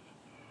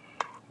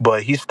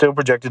 but he's still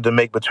projected to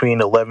make between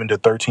 11 to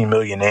 13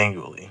 million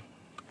annually.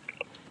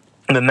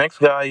 The next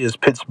guy is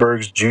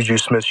Pittsburgh's Juju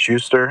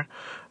Smith-Schuster.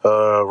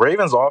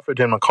 Ravens offered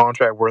him a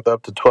contract worth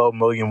up to $12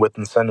 million with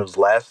incentives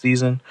last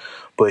season,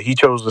 but he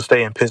chose to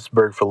stay in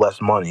Pittsburgh for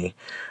less money.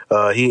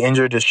 He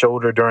injured his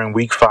shoulder during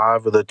Week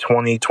 5 of the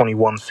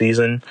 2021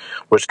 season,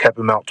 which kept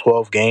him out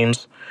 12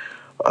 games.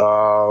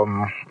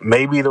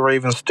 Maybe the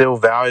Ravens still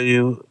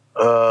value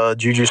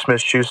Juju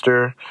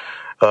Smith-Schuster.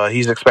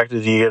 He's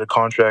expected to get a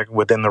contract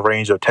within the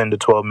range of 10 to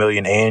 12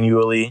 million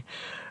annually.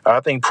 I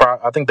think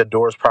the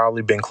door's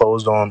probably been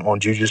closed on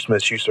Juju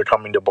Smith-Schuster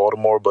coming to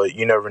Baltimore, but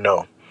you never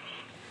know.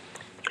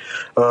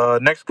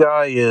 Next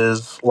guy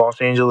is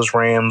Los Angeles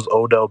Rams'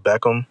 Odell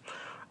Beckham.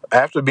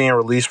 After being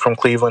released from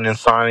Cleveland and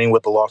signing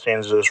with the Los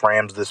Angeles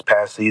Rams this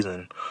past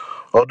season,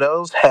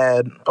 Odell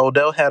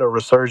had a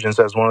resurgence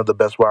as one of the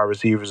best wide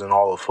receivers in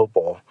all of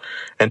football.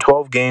 In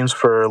 12 games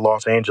for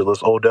Los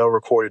Angeles, Odell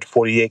recorded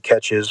 48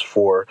 catches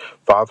for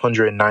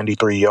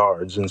 593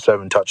 yards and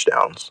 7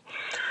 touchdowns.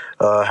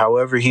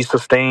 However, he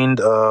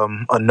sustained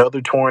another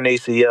torn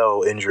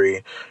ACL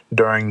injury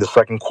during the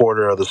second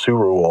quarter of the Super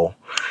Bowl.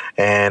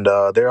 And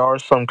there are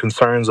some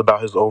concerns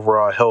about his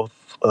overall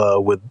health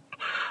with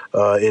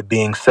it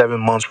being 7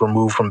 months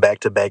removed from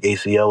back-to-back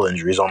ACL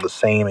injuries on the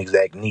same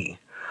exact knee.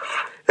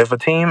 If a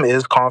team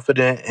is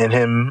confident in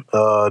him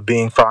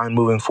being fine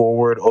moving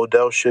forward,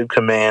 Odell should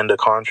command a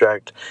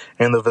contract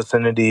in the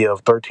vicinity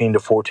of 13 to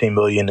 14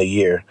 million a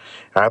year.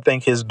 And I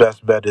think his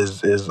best bet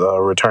is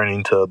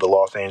returning to the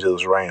Los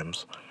Angeles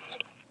Rams.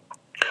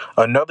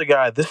 Another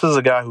guy, this is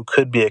a guy who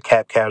could be a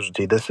cap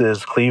casualty. This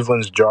is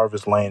Cleveland's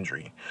Jarvis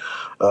Landry.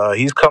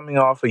 He's coming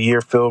off a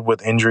year filled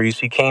with injuries.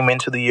 He came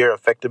into the year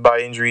affected by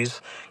injuries,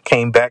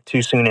 came back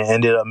too soon and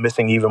ended up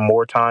missing even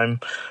more time,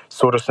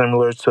 sort of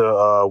similar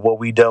to what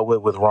we dealt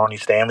with Ronnie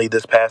Stanley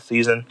this past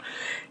season.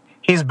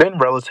 He's been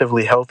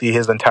relatively healthy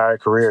his entire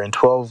career. In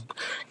 12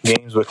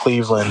 games with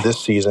Cleveland this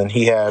season,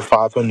 he had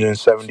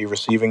 570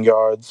 receiving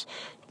yards,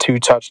 2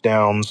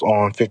 touchdowns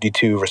on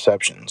 52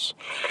 receptions.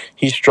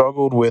 He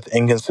struggled with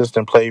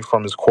inconsistent play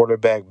from his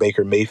quarterback,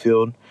 Baker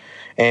Mayfield,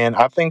 And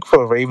I think for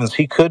the Ravens,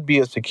 he could be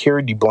a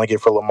security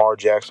blanket for Lamar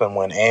Jackson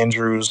when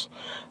Andrews,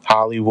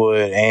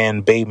 Hollywood,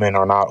 and Bateman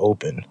are not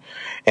open.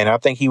 And I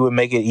think he would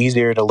make it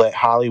easier to let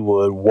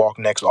Hollywood walk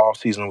next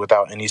offseason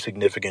without any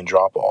significant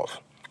drop off.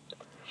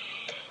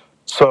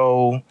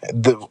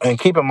 And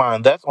keep in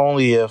mind, that's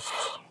only if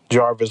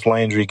Jarvis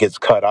Landry gets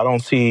cut. I don't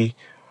see,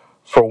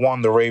 for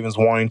one, the Ravens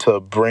wanting to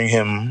bring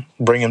him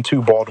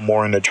to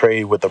Baltimore in a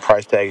trade with the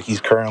price tag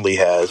he's currently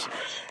has.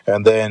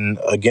 And then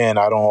again,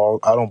 I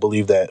don't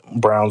believe that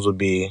Browns would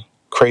be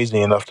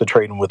crazy enough to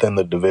trade him within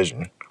the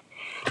division.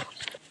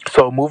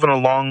 So moving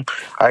along,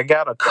 I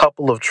got a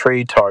couple of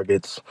trade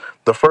targets.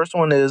 The first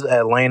one is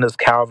Atlanta's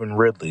Calvin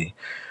Ridley.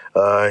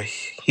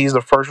 He's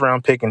a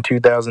first-round pick in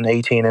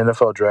 2018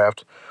 NFL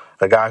draft,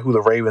 a guy who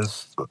the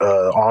Ravens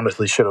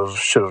honestly should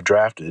have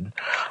drafted.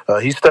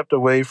 He stepped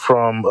away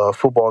from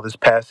football this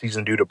past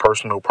season due to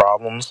personal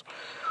problems,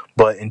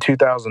 but in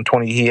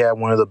 2020 he had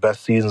one of the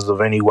best seasons of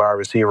any wide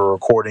receiver,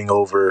 recording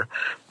over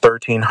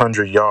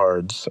 1,300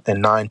 yards and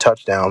 9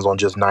 touchdowns on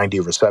just 90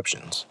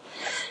 receptions.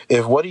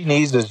 If what he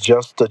needs is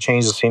just to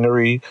change the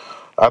scenery,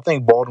 I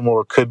think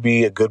Baltimore could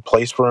be a good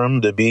place for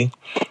him to be.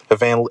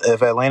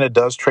 If Atlanta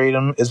does trade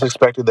him, it's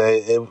expected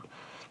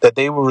that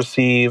they will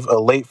receive a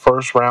late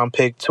first-round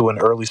pick to an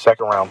early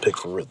second-round pick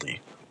for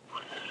Ridley.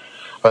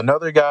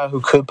 Another guy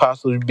who could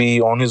possibly be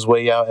on his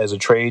way out as a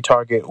trade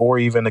target or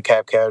even a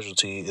cap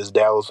casualty is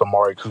Dallas'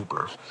 Amari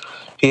Cooper.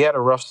 It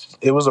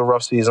was a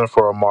rough season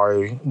for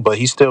Amari, but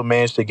he still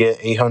managed to get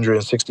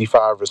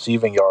 865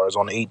 receiving yards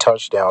on 8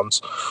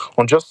 touchdowns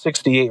on just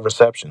 68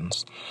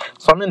 receptions.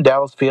 Some in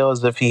Dallas feel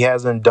as if he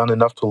hasn't done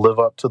enough to live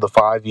up to the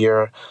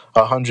 5-year,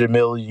 $100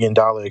 million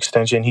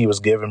extension he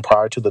was given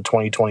prior to the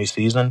 2020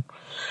 season.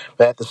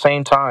 But at the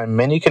same time,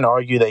 many can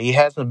argue that he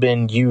hasn't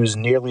been used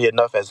nearly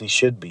enough as he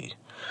should be.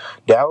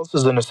 Dallas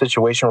is in a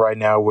situation right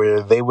now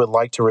where they would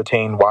like to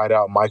retain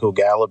wideout Michael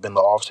Gallup in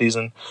the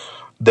offseason,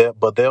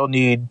 but they'll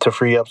need to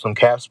free up some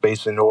cap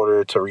space in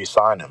order to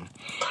re-sign him.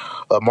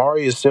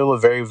 Amari is still a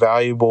very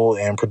valuable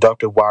and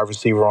productive wide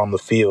receiver on the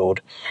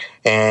field,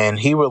 and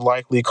he would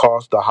likely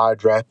cost a high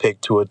draft pick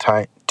to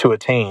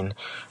attain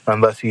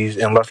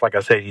unless, like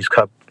I said, he's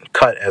cut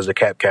as a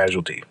cap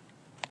casualty.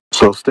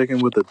 So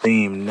sticking with the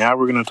theme, now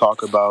we're going to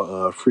talk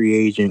about free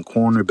agent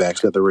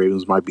cornerbacks that the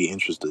Ravens might be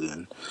interested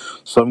in.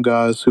 Some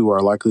guys who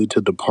are likely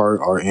to depart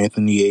are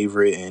Anthony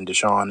Averett and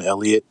Deshaun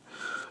Elliott.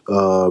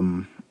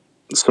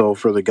 So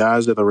for the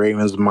guys that the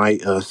Ravens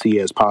might see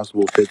as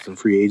possible fits in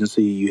free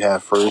agency, you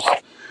have first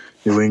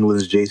New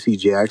England's J.C.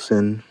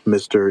 Jackson,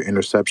 Mr.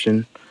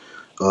 Interception.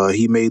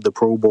 He made the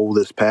Pro Bowl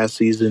this past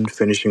season,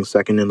 finishing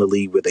second in the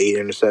league with 8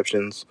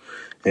 interceptions,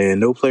 and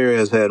no player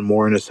has had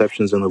more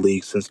interceptions in the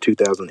league since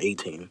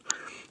 2018.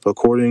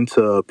 According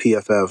to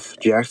PFF,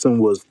 Jackson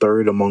was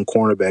third among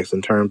cornerbacks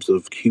in terms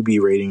of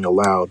QB rating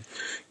allowed,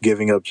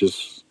 having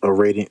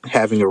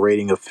a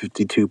rating of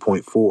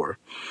 52.4.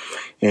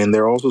 And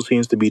there also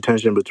seems to be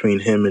tension between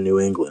him and New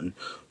England.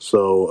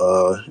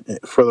 So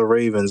for the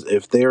Ravens,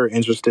 if they're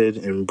interested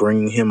in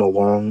bringing him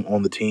along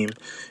on the team,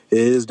 it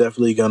is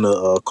definitely going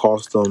to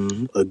cost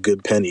them a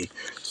good penny.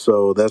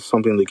 So that's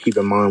something to keep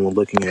in mind when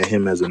looking at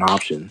him as an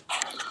option.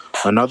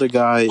 Another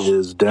guy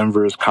is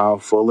Denver's Kyle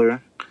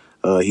Fuller.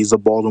 He's a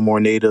Baltimore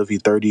native.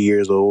 He's 30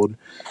 years old.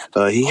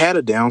 He had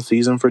a down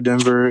season for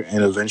Denver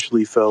and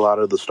eventually fell out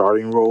of the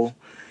starting role.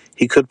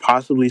 He could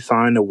possibly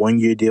sign a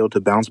 1-year deal to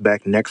bounce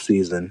back next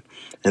season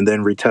and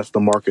then retest the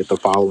market the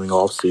following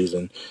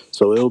offseason.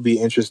 So it'll be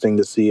interesting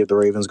to see if the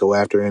Ravens go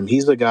after him.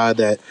 He's a guy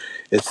that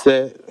at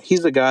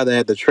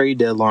the trade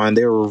deadline,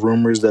 there were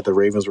rumors that the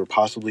Ravens were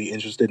possibly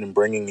interested in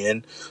bringing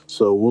in.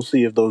 So we'll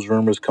see if those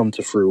rumors come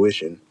to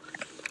fruition.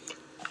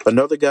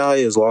 Another guy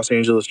is Los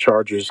Angeles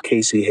Chargers'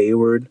 Casey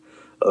Hayward.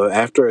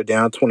 After a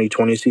down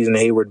 2020 season,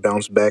 Hayward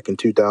bounced back in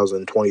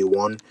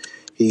 2021.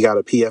 He got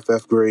a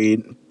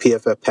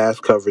PFF pass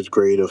coverage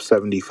grade of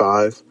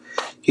 75.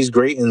 He's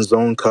great in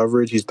zone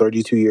coverage. He's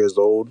 32 years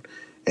old,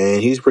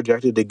 and he's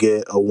projected to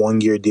get a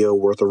 1-year deal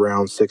worth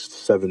around $6 to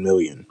 $7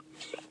 million.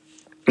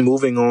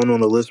 Moving on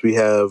the list, we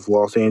have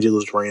Los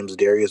Angeles Rams'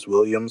 Darius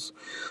Williams.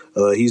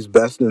 He's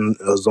best in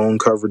a zone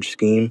coverage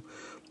scheme,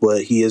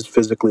 but he is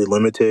physically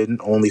limited,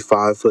 only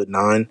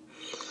 5'9".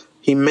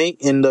 He may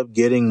end up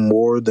getting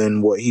more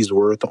than what he's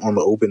worth on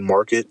the open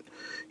market.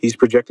 He's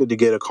projected to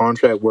get a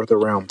contract worth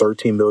around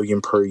 $13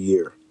 million per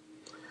year.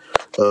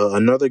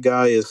 Another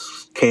guy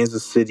is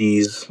Kansas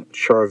City's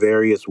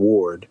Charvarius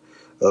Ward.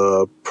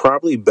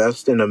 Probably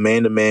best in a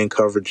man-to-man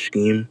coverage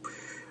scheme.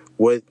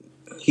 What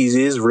he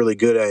is really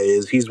good at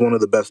is he's one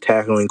of the best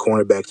tackling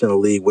cornerbacks in the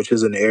league, which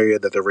is an area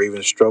that the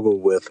Ravens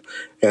struggled with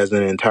as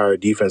an entire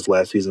defense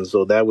last season.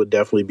 So that would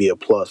definitely be a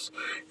plus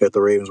if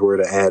the Ravens were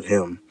to add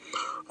him.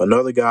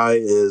 Another guy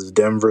is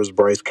Denver's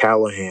Bryce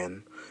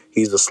Callahan.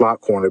 He's a slot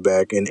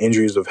cornerback, and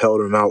injuries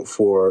held him out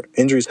for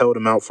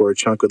a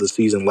chunk of the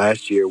season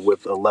last year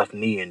with a left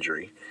knee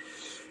injury.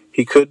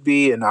 He could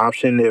be an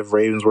option if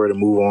Ravens were to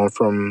move on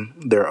from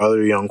their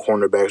other young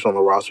cornerbacks on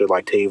the roster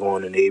like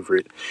Tavon and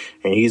Averett,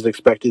 and he's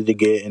expected to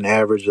get an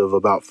average of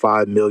about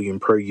 $5 million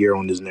per year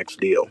on his next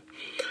deal.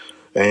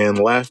 And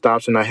the last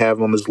option I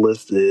have on this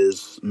list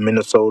is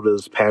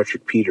Minnesota's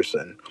Patrick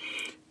Peterson.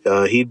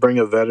 He'd bring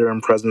a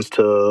veteran presence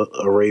to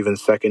a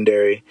Ravens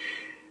secondary.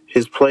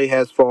 His play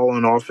has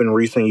fallen off in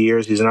recent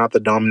years. He's not the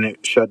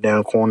dominant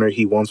shutdown corner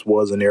he once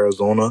was in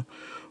Arizona.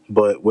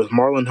 But with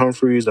Marlon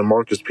Humphreys and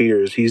Marcus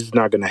Peters, he's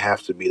not going to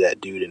have to be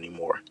that dude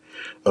anymore.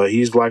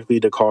 He's likely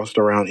to cost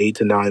around $8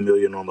 to $9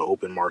 million on the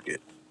open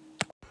market.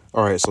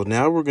 All right, so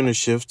now we're going to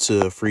shift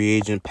to free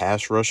agent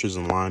pass rushers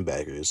and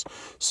linebackers.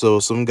 So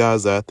some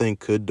guys that I think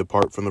could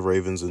depart from the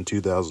Ravens in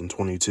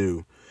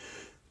 2022.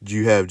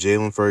 You have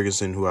Jalen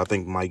Ferguson, who I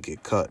think might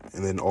get cut,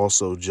 and then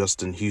also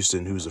Justin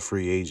Houston, who's a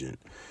free agent.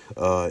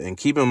 And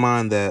keep in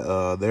mind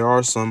that there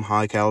are some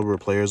high-caliber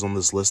players on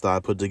this list that I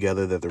put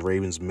together that the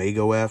Ravens may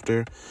go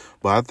after,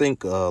 but I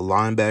think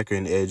linebacker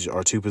and edge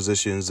are two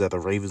positions that the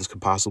Ravens could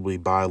possibly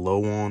buy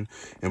low on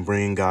and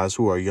bring in guys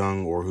who are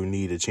young or who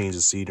need a change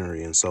of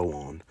scenery and so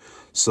on.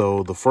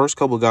 So the first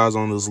couple guys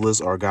on this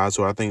list are guys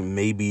who I think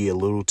may be a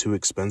little too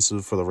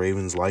expensive for the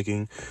Ravens'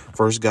 liking.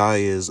 First guy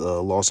is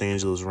Los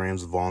Angeles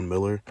Rams' Von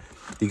Miller.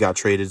 He got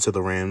traded to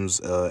the Rams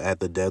at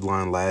the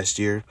deadline last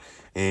year,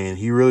 and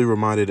he really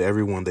reminded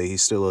everyone that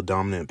he's still a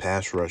dominant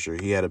pass rusher.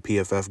 He had a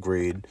PFF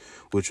grade,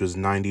 which was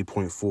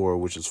 90.4,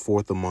 which is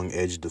fourth among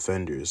edge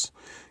defenders.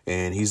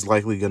 And he's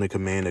likely going to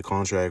command a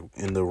contract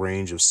in the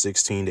range of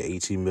 $16 to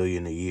 $18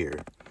 million a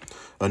year.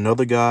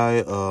 Another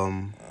guy,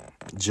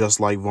 just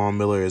like Von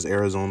Miller, is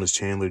Arizona's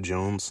Chandler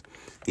Jones.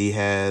 He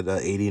had an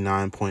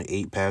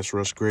 89.8 pass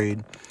rush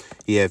grade.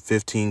 He had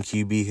 15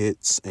 QB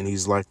hits, and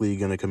he's likely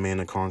going to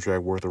command a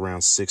contract worth around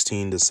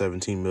 $16 to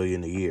 $17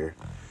 million a year.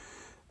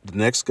 The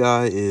next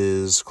guy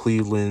is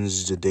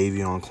Cleveland's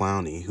Jadeveon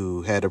Clowney,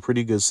 who had a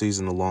pretty good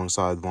season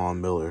alongside Von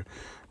Miller.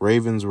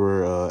 Ravens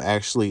were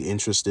actually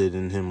interested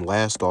in him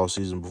last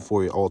offseason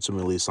before he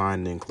ultimately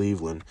signed in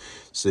Cleveland.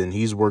 So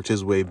he's worked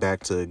his way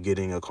back to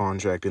getting a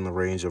contract in the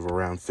range of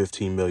around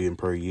 $15 million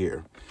per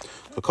year.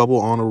 A couple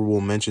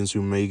honorable mentions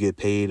who may get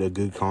paid a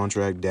good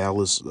contract: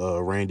 Dallas'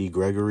 Randy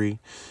Gregory,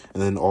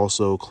 and then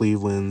also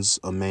Cleveland's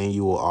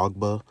Emmanuel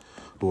Ogbah,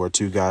 who are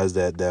two guys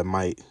that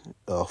might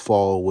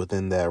fall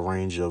within that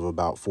range of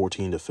about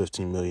 $14 to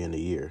 $15 million a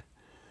year.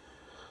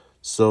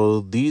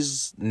 So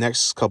these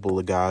next couple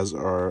of guys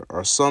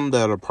are some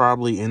that are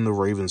probably in the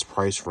Ravens'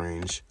 price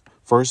range.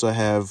 First, I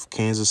have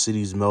Kansas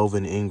City's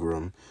Melvin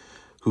Ingram,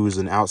 who is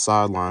an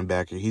outside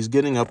linebacker. He's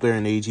getting up there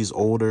in age. He's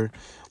older.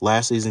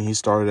 Last season, he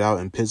started out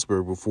in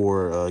Pittsburgh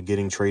before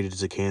getting traded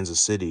to Kansas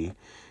City.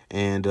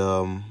 And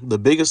the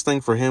biggest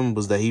thing for him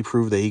was that he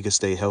proved that he could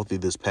stay healthy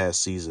this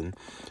past season.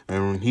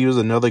 And he was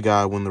another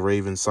guy when the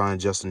Ravens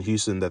signed Justin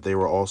Houston that they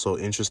were also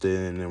interested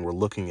in and were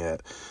looking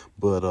at.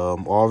 But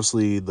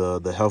obviously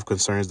the health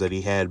concerns that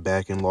he had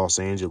back in Los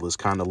Angeles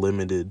kind of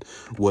limited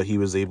what he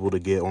was able to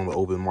get on the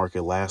open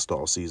market last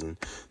offseason.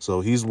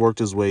 So he's worked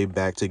his way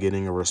back to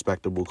getting a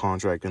respectable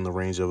contract in the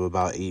range of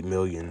about $8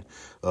 million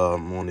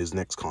on his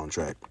next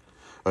contract.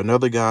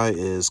 Another guy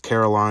is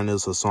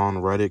Carolina's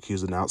Hassan Reddick.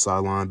 He's an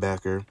outside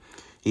linebacker.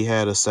 He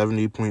had a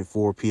 70.4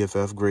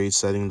 PFF grade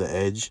setting the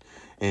edge,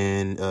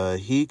 and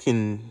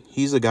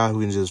he's a guy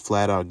who can just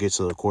flat out get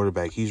to the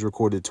quarterback. He's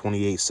recorded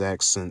 28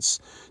 sacks since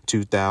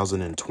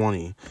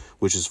 2020,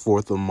 which is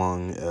fourth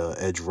among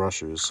edge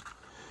rushers.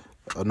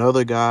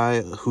 Another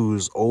guy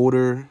who's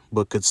older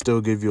but could still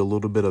give you a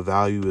little bit of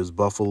value is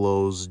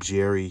Buffalo's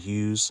Jerry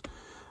Hughes.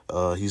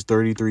 He's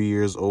 33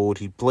 years old.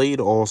 He played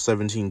all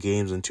 17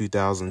 games in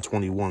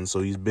 2021, so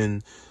he's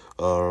been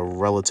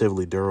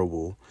relatively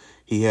durable.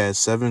 He had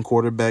 7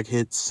 quarterback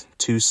hits,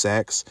 2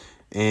 sacks,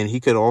 and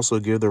he could also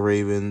give the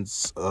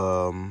Ravens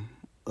a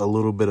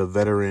little bit of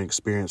veteran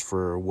experience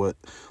for what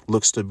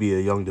looks to be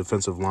a young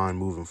defensive line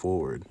moving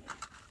forward.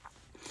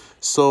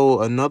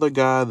 So another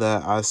guy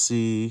that I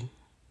see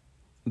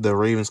the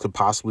Ravens could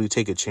possibly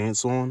take a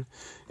chance on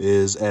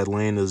is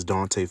Atlanta's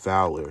Dante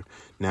Fowler.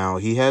 Now,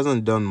 he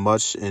hasn't done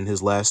much in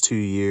his last 2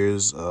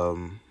 years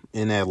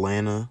in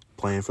Atlanta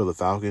playing for the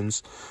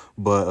Falcons,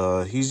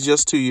 but he's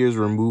just 2 years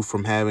removed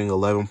from having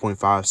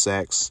 11.5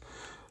 sacks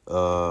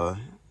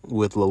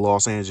with the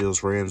Los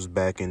Angeles Rams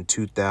back in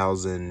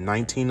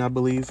 2019, I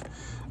believe.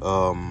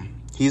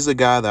 He's a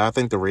guy that I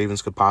think the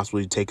Ravens could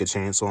possibly take a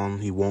chance on.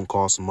 He won't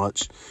cost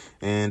much.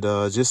 And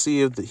just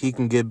see if he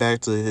can get back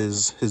to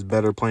his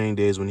better playing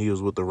days when he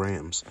was with the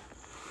Rams.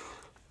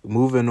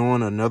 Moving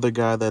on, another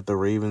guy that the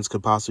Ravens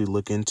could possibly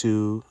look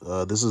into,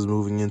 this is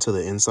moving into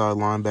the inside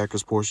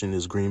linebackers portion,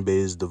 is Green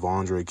Bay's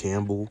Devondre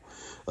Campbell.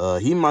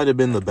 He might have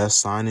been the best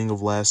signing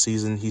of last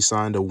season. He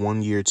signed a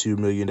 1-year, $2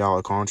 million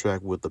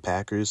contract with the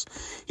Packers.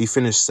 He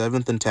finished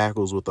 7th in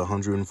tackles with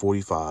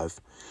 145,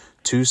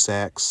 2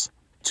 sacks,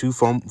 2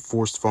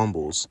 forced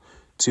fumbles,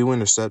 2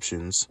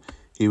 interceptions.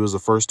 He was a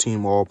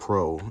first-team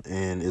All-Pro,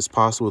 and it's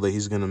possible that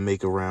he's going to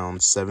make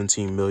around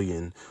 $17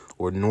 million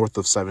or north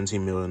of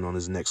 $17 million on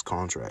his next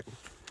contract.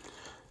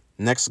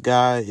 Next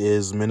guy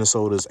is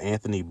Minnesota's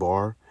Anthony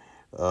Barr.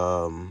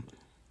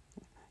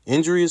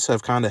 Injuries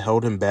have kind of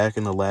held him back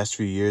in the last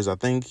few years. I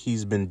think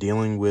he's been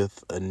dealing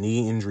with a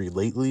knee injury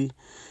lately.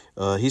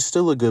 He's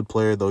still a good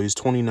player, though. He's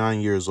 29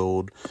 years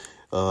old.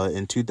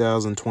 In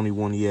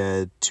 2021, he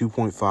had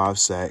 2.5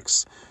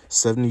 sacks,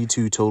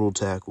 72 total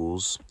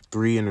tackles,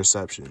 3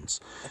 interceptions.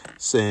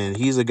 And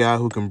he's a guy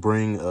who can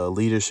bring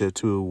leadership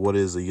to what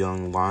is a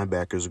young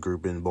linebackers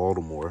group in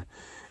Baltimore.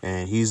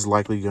 And he's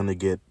likely going to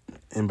get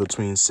in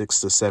between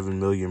 $6 to $7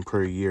 million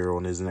per year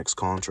on his next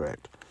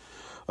contract.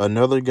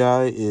 Another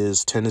guy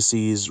is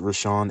Tennessee's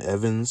Rashaan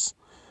Evans.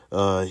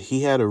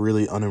 He had a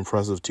really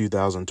unimpressive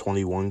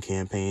 2021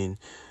 campaign,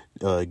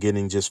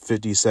 getting just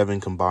 57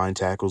 combined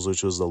tackles,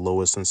 which was the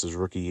lowest since his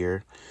rookie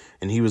year.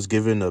 And he was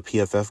given a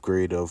PFF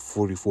grade of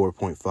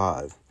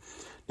 44.5.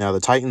 Now, the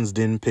Titans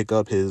didn't pick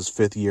up his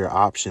fifth-year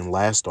option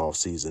last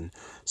offseason,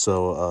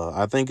 so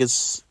I think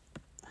he's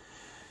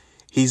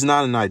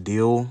not an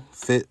ideal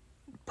fit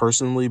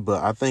personally,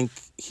 but I think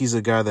he's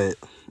a guy that,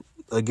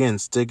 again,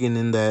 sticking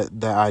in that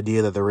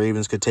idea that the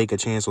Ravens could take a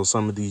chance on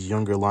some of these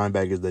younger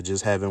linebackers that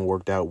just haven't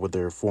worked out with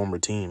their former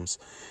teams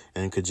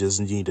and could just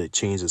need to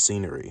change the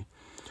scenery.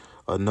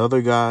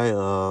 Another guy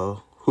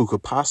who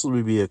could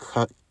possibly be a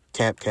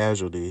cap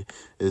casualty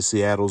is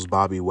Seattle's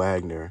Bobby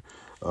Wagner.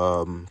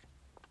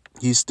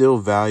 He's still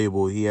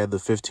valuable. He had the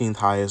 15th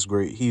highest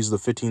grade. He's the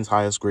 15th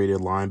highest graded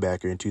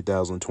linebacker in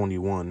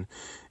 2021,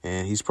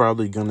 and he's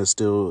probably going to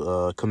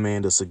still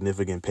command a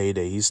significant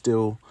payday. He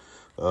still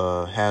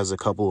has a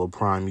couple of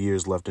prime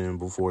years left in him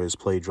before his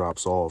play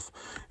drops off.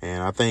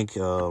 And I think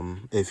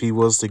if he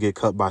was to get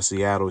cut by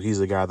Seattle, he's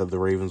a guy that the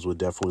Ravens would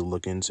definitely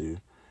look into.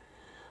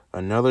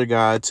 Another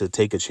guy to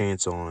take a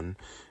chance on,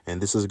 and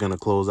this is going to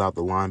close out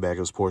the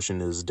linebackers portion,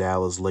 is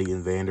Dallas'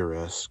 Leighton Vander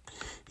Esch.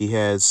 He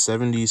had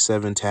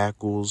 77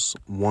 tackles,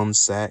 1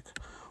 sack,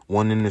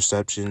 1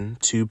 interception,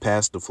 2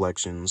 pass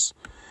deflections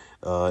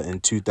in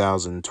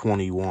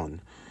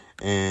 2021.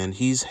 And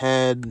he's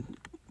had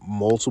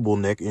multiple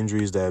neck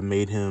injuries that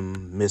made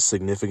him miss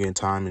significant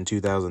time in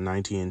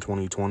 2019 and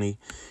 2020.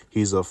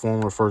 He's a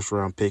former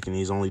first-round pick, and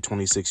he's only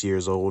 26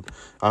 years old.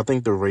 I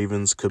think the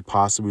Ravens could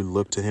possibly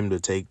look to him to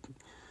take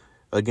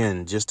a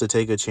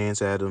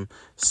chance at him,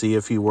 see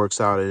if he works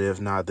out, and if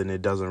not, then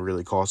it doesn't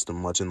really cost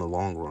him much in the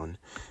long run.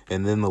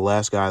 And then the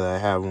last guy that I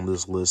have on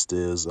this list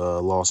is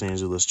Los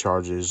Angeles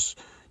Chargers'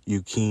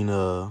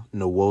 Uchenna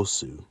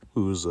Nwosu,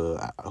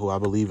 who I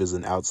believe is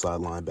an outside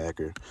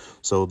linebacker.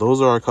 So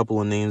those are a couple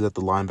of names at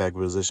the linebacker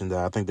position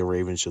that I think the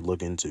Ravens should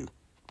look into.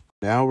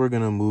 Now we're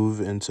going to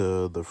move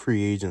into the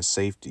free agent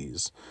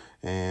safeties.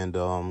 And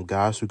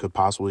guys who could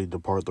possibly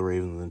depart the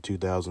Ravens in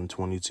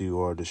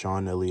 2022 are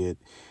Deshaun Elliott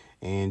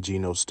and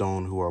Geno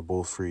Stone, who are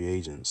both free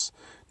agents.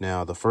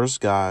 Now, the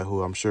first guy,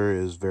 who I'm sure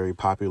is very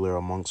popular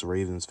amongst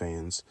Ravens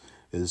fans,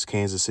 is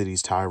Kansas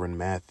City's Tyrann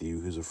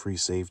Mathieu, who's a free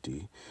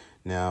safety.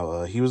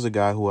 Now, he was a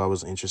guy who I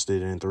was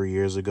interested in 3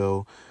 years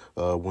ago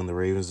when the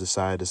Ravens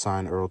decided to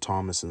sign Earl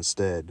Thomas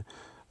instead.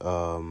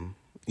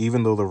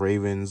 Even though the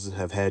Ravens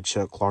have had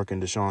Chuck Clark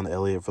and Deshaun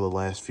Elliott for the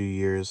last few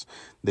years,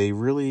 they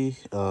really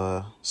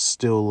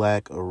still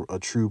lack a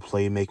true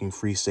playmaking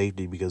free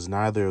safety, because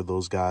neither of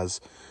those guys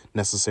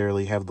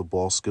necessarily have the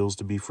ball skills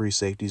to be free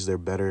safeties. They're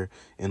better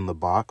in the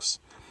box.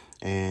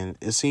 And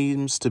it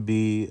seems to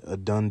be a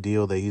done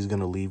deal that he's going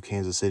to leave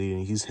Kansas City,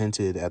 and he's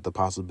hinted at the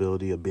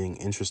possibility of being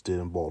interested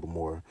in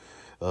Baltimore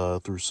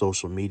through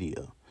social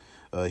media.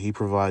 He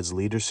provides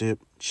leadership,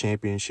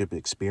 championship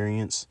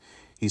experience.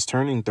 He's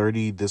turning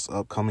 30 this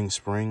upcoming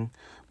spring,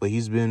 but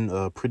he's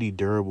been pretty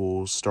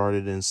durable.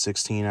 Started in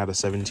 16 out of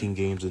 17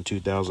 games in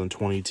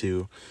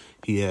 2022.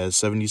 He has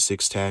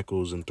 76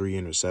 tackles and 3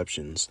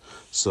 interceptions.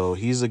 So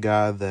he's a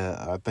guy that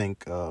I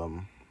think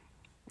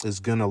is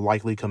going to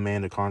likely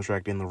command a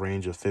contract in the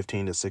range of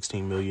 $15 to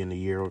 $16 million a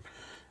year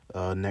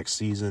next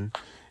season.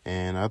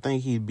 And I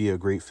think he'd be a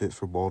great fit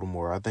for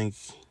Baltimore. I think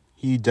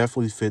he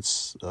definitely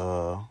fits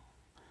the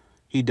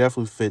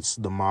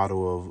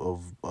motto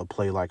of a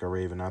play like a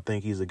Raven. I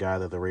think he's a guy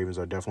that the Ravens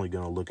are definitely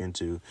going to look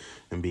into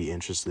and be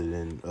interested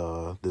in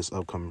this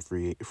upcoming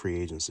free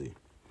agency.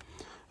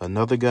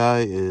 Another guy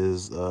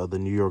is the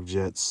New York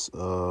Jets'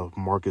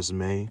 Marcus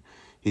May.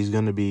 He's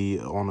going to be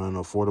on an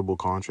affordable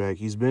contract.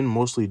 He's been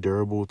mostly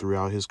durable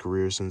throughout his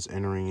career since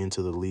entering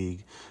into the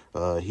league.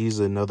 He's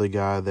another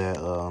guy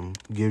that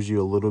gives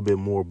you a little bit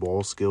more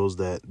ball skills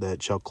that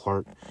Chuck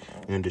Clark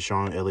and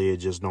Deshaun Elliott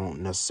just don't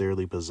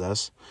necessarily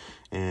possess.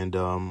 And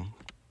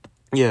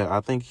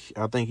I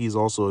think he's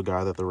also a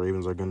guy that the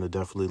Ravens are going to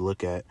definitely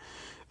look at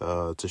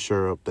to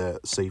shore up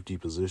that safety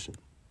position.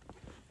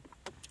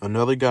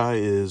 Another guy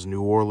is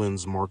New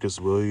Orleans' Marcus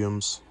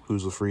Williams,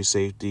 who's a free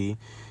safety.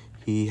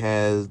 He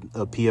has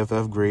a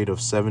PFF grade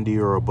of 70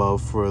 or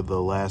above for the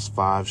last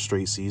 5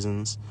 straight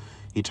seasons.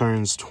 He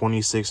turns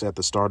 26 at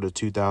the start of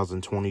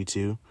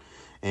 2022,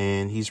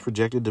 and he's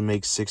projected to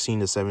make $16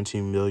 to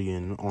 $17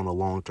 million on a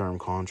long-term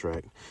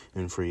contract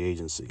in free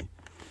agency.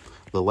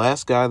 The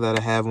last guy that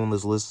I have on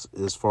this list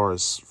as far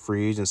as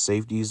free agent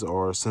safeties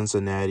are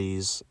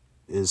Cincinnati's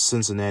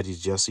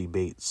Jesse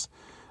Bates.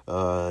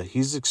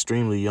 He's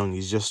extremely young.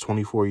 He's just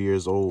 24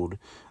 years old.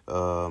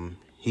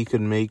 He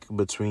could make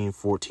between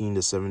 $14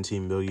 to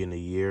 $17 million a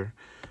year.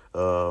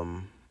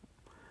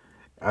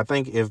 I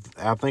think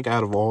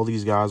out of all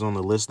these guys on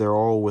the list, they're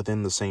all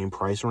within the same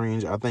price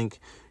range. I think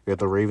if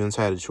the Ravens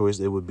had a choice,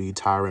 it would be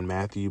Tyrann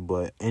Mathieu,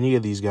 but any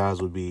of these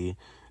guys would be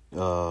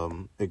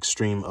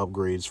extreme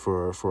upgrades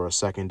for a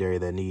secondary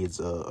that needs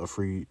a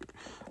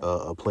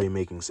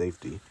playmaking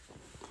safety.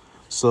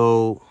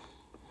 So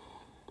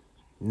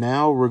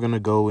now we're gonna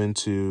go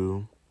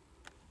into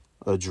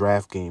a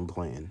draft game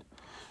plan.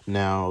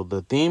 Now,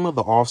 the theme of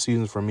the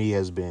offseason for me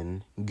has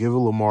been give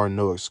Lamar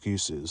no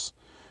excuses.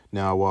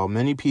 Now, while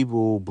many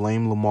people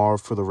blame Lamar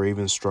for the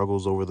Ravens'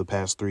 struggles over the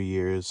past 3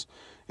 years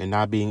and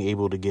not being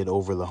able to get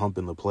over the hump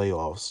in the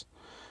playoffs,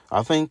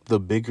 I think the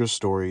bigger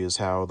story is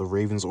how the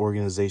Ravens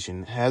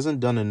organization hasn't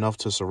done enough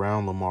to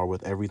surround Lamar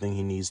with everything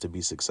he needs to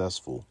be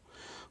successful.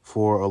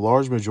 For a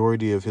large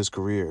majority of his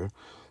career,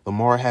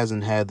 Lamar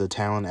hasn't had the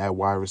talent at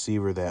wide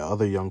receiver that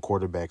other young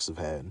quarterbacks have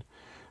had.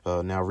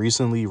 Now,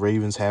 recently,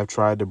 Ravens have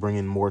tried to bring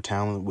in more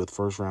talent with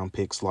first-round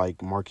picks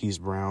like Marquise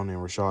Brown and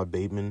Rashad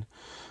Bateman,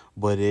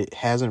 but it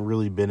hasn't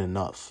really been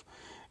enough.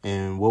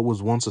 And what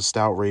was once a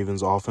stout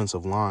Ravens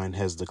offensive line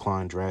has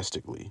declined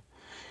drastically.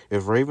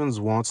 If Ravens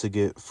want to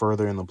get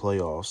further in the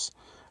playoffs,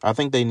 I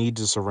think they need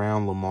to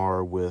surround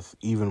Lamar with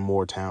even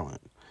more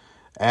talent.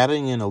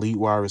 Adding an elite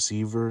wide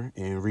receiver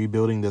and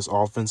rebuilding this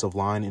offensive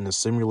line in a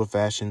similar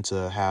fashion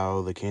to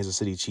how the Kansas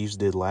City Chiefs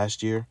did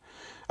last year,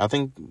 I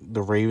think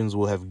the Ravens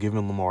will have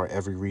given Lamar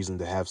every reason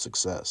to have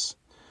success.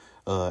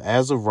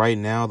 As of right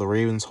now, the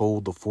Ravens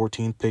hold the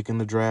 14th pick in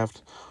the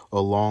draft,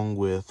 along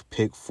with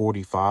pick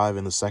 45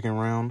 in the second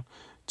round,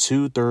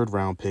 2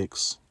 third-round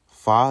picks,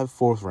 5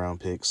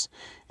 fourth-round picks,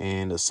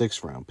 and a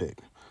 6th-round pick.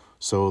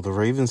 So the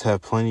Ravens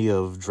have plenty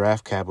of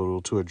draft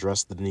capital to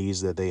address the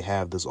needs that they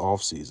have this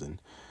offseason.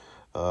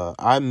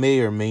 I may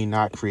or may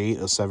not create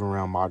a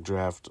 7-round mock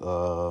draft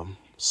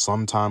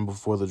sometime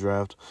before the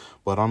draft,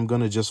 but I'm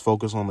going to just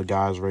focus on the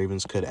guys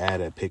Ravens could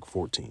add at pick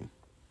 14.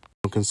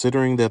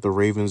 Considering that the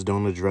Ravens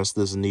don't address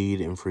this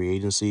need in free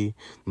agency,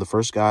 the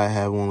first guy I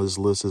have on this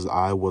list is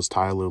Iowa's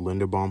Tyler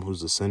Linderbaum,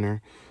 who's the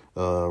center.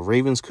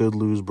 Ravens could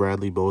lose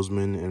Bradley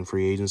Bozeman in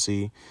free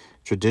agency.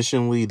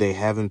 Traditionally, they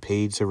haven't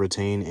paid to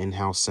retain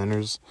in-house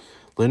centers.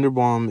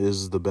 Linderbaum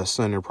is the best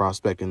center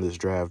prospect in this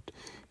draft.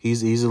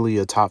 He's easily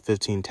a top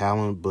 15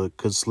 talent, but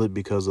could slip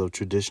because of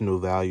traditional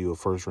value of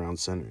first-round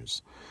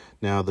centers.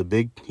 Now,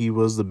 he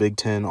was the Big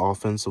Ten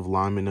Offensive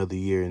Lineman of the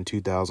Year in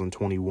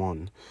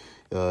 2021.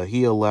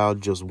 He allowed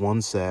just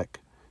 1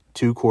 sack,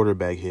 2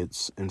 quarterback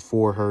hits, and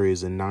 4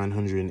 hurries in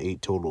 908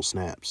 total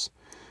snaps.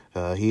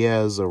 He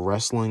has a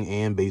wrestling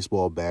and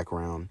baseball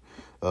background.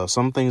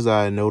 Some things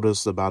that I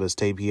noticed about his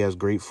tape: he has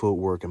great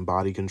footwork and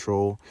body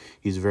control.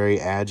 He's very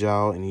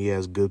agile, and he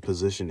has good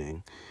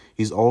positioning.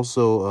 He's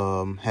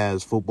also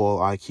has football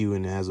IQ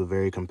and has a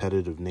very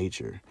competitive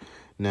nature.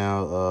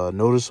 Now,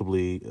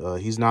 noticeably,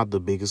 he's not the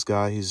biggest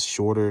guy. He's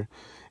shorter,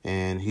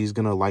 and he's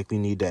going to likely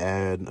need to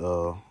add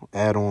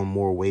on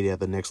more weight at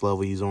the next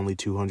level. He's only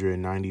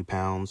 290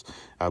 pounds.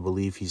 I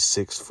believe he's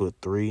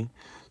 6'3".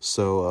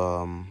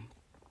 So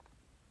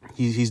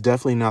he's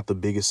definitely not the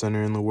biggest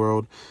center in the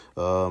world.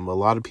 A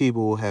lot of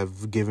people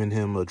have given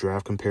him a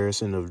draft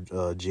comparison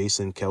of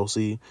Jason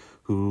Kelce,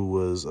 who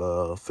was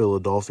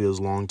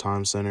Philadelphia's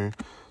longtime center.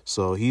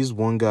 So he's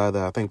one guy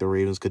that I think the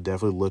Ravens could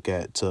definitely look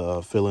at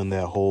to fill in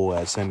that hole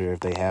at center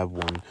if they have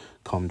one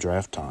come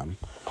draft time.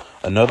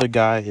 Another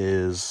guy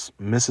is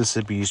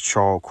Mississippi's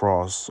Charles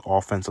Cross,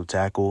 offensive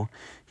tackle.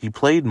 He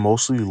played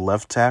mostly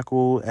left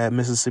tackle at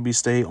Mississippi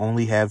State,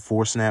 only had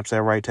 4 snaps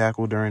at right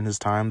tackle during his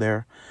time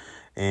there.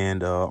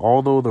 And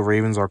although the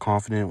Ravens are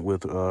confident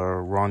with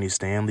Ronnie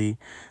Stanley,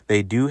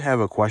 they do have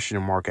a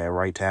question mark at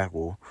right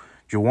tackle.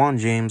 Jawan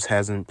James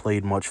hasn't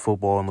played much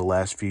football in the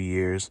last few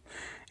years,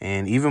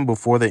 and even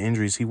before the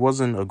injuries, he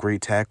wasn't a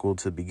great tackle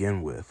to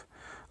begin with.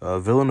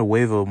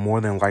 Villanueva more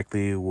than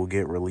likely will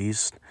get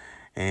released,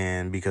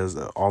 and because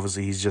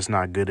obviously he's just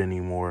not good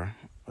anymore.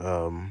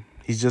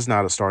 He's just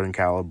not a starting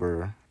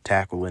caliber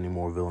tackle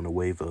anymore,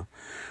 Villanueva.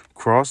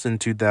 Cross in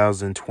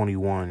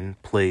 2021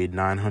 played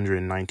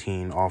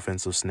 919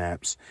 offensive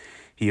snaps.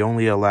 He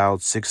only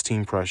allowed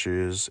 16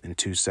 pressures and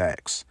 2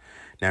 sacks.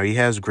 Now, he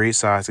has great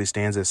size. He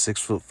stands at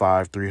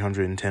 6'5",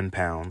 310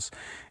 pounds,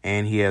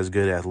 and he has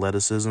good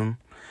athleticism.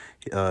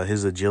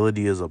 His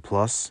agility is a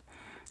plus.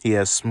 He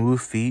has smooth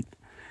feet.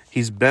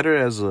 He's better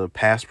as a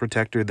pass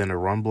protector than a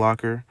run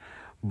blocker,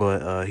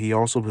 but he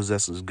also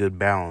possesses good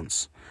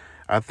balance.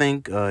 I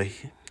think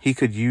he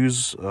could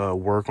use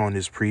work on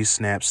his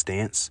pre-snap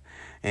stance,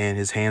 and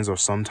his hands are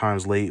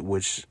sometimes late,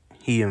 which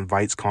he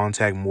invites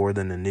contact more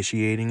than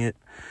initiating it.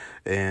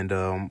 And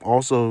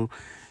also,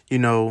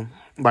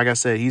 like I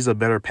said, he's a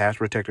better pass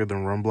protector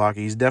than run blocker.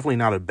 He's definitely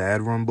not a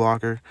bad run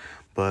blocker,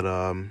 but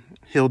I'm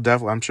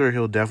sure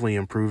he'll definitely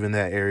improve in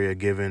that area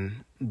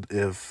given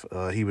if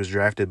he was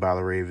drafted by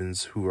the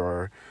Ravens, who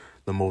are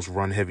the most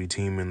run-heavy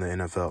team in the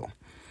NFL.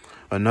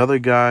 Another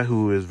guy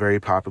who is very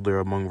popular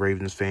among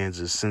Ravens fans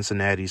is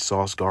Cincinnati's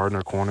Sauce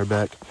Gardner,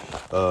 cornerback.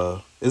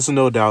 It's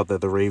no doubt that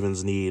the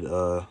Ravens need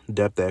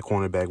depth at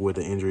cornerback with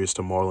the injuries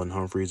to Marlon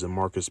Humphreys and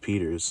Marcus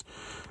Peters.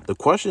 The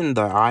question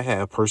that I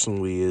have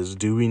personally is,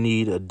 do we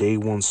need a day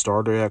one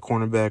starter at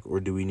cornerback or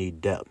do we need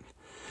depth?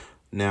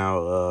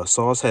 Now,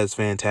 Sauce has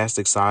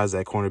fantastic size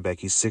at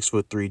cornerback. He's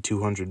 6'3",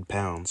 200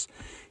 pounds.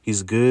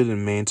 He's good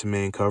in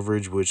man-to-man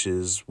coverage, which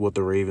is what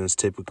the Ravens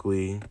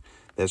typically...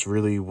 That's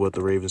really what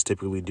the Ravens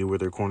typically do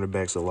with their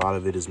cornerbacks. A lot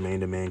of it is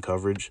man-to-man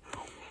coverage.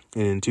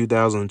 And in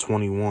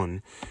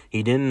 2021,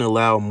 he didn't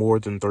allow more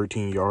than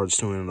 13 yards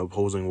to an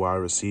opposing wide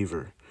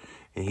receiver.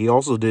 And he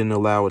also didn't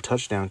allow a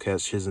touchdown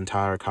catch his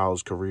entire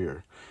college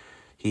career.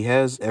 He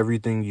has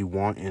everything you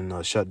want in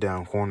a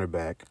shutdown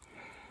cornerback.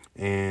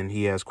 And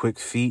he has quick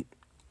feet.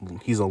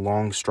 He's a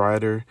long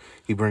strider.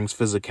 He brings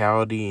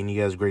physicality, and he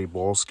has great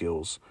ball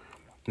skills.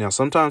 Now,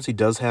 sometimes he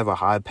does have a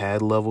high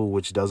pad level,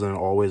 which doesn't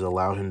always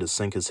allow him to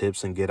sink his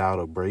hips and get out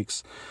of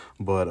breaks.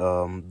 But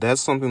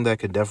that's something that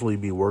could definitely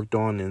be worked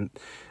on, and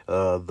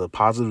the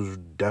positives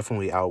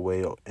definitely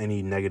outweigh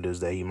any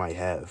negatives that he might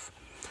have.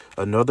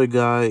 Another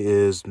guy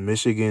is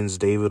Michigan's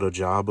David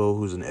Ojabo,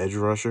 who's an edge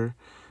rusher.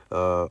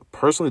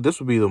 Personally, this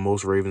would be the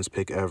most Ravens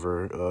pick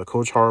ever.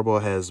 Coach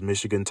Harbaugh has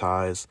Michigan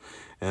ties.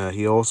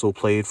 He also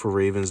played for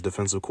Ravens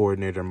defensive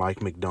coordinator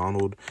Mike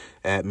Macdonald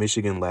at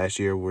Michigan last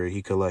year, where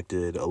he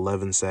collected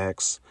 11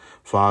 sacks,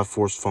 5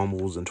 forced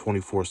fumbles, and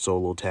 24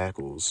 solo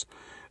tackles.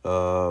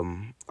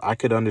 I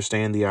could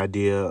understand the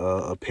idea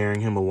of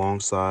pairing him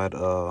alongside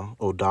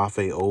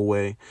Odafe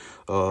Owe.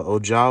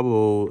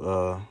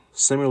 Ojabo,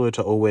 similar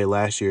to Owe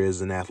last year,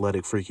 is an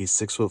athletic freak. He's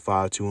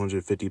 6'5",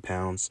 250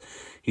 pounds.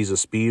 He's a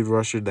speed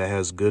rusher that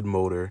has good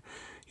motor.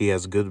 He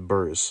has good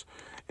burst.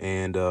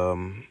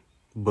 And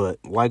but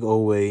like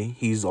Owe,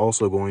 he's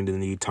also going to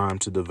need time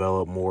to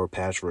develop more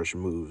pass rush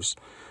moves.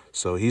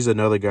 So he's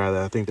another guy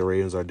that I think the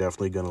Ravens are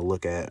definitely going to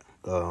look at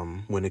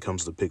when it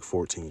comes to pick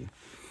 14.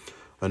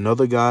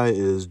 Another guy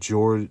is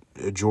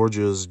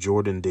Georgia's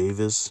Jordan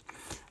Davis,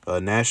 a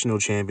national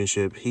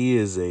championship. He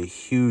is a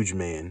huge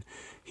man.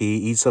 He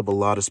eats up a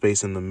lot of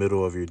space in the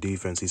middle of your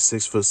defense. He's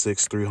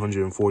 6'6",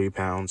 340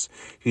 pounds.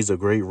 He's a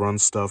great run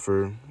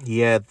stuffer. He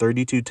had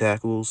 32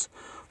 tackles,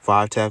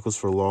 5 tackles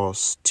for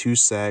loss, 2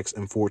 sacks,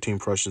 and 14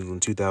 pressures in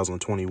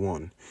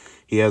 2021.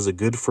 He has a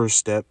good first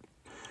step,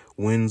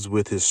 wins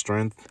with his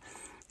strength,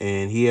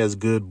 and he has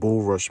good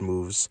bull rush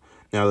moves.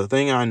 Now, the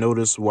thing I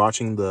noticed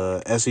watching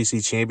the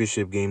SEC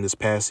championship game this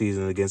past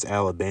season against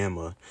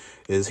Alabama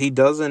is he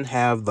doesn't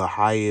have the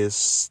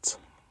highest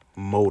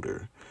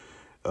motor.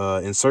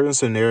 In certain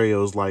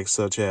scenarios,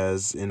 such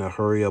as in a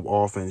hurry-up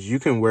offense, you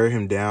can wear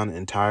him down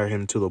and tire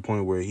him to the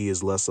point where he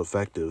is less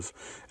effective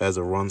as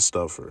a run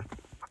stuffer.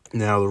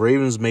 Now, the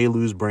Ravens may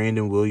lose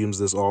Brandon Williams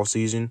this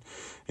offseason,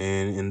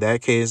 and in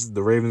that case,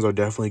 the Ravens are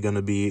definitely going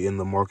to be in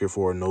the market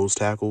for a nose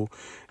tackle,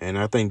 and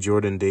I think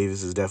Jordan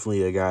Davis is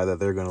definitely a guy that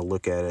they're going to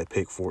look at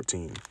pick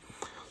 14.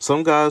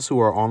 Some guys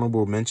who are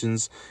honorable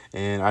mentions,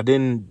 and I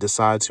didn't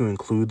decide to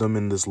include them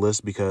in this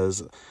list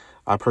because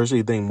I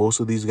personally think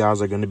most of these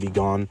guys are going to be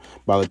gone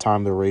by the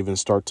time the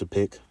Ravens start to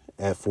pick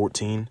at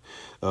 14.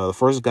 The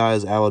first guy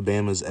is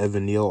Alabama's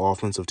Evan Neal,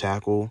 offensive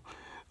tackle.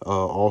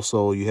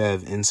 Also, you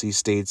have NC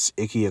State's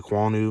Ike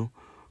Ekwonu,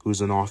 who's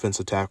an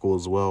offensive tackle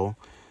as well.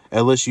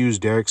 LSU's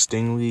Derek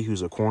Stingley,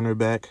 who's a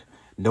cornerback.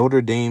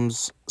 Notre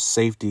Dame's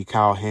safety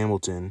Kyle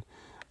Hamilton.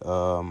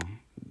 And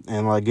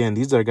again,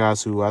 these are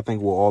guys who I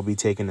think will all be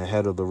taken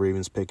ahead of the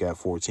Ravens pick at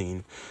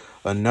 14.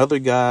 Another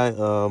guy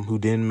who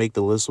didn't make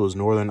the list was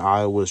Northern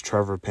Iowa's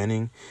Trevor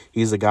Penning.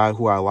 He's a guy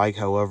who I like,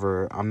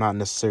 however, I'm not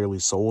necessarily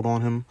sold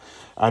on him.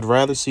 I'd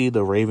rather see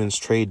the Ravens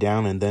trade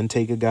down and then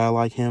take a guy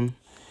like him.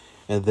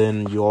 And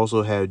then you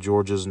also have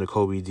Georgia's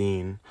Nakobe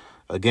Dean.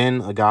 Again,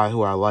 a guy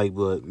who I like,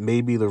 but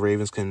maybe the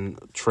Ravens can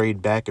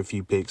trade back a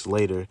few picks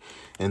later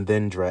and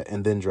then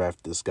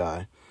draft this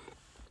guy.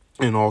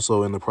 And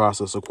also in the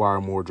process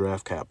acquire more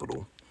draft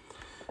capital.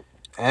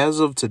 As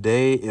of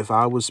today, if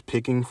I was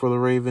picking for the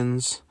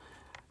Ravens,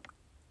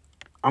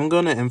 I'm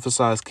going to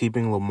emphasize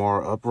keeping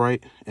Lamar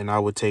upright, and I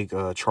would take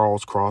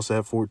Charles Cross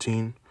at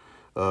 14.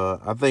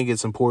 I think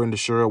it's important to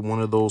shore up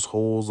one of those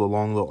holes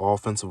along the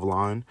offensive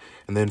line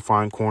and then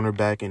find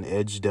cornerback and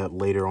edge depth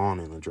later on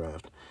in the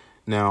draft.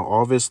 Now,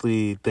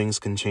 obviously, things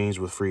can change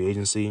with free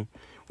agency.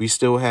 We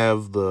still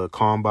have the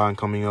Combine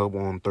coming up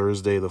on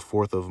Thursday, the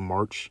 4th of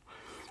March,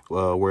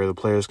 where the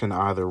players can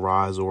either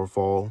rise or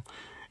fall.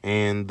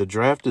 And the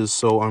draft is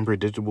so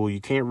unpredictable,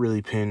 you can't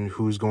really pin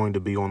who's going to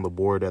be on the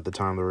board at the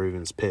time the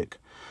Ravens pick.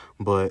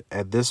 But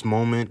at this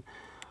moment,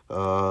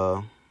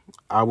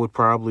 I would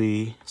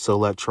probably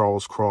select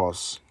Charles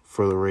Cross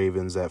for the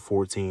Ravens at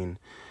 14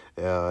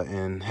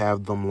 and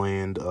have them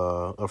land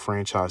a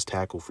franchise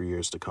tackle for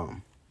years to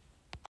come.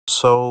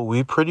 So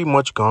we've pretty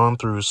much gone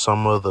through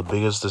some of the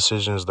biggest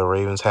decisions the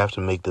Ravens have to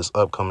make this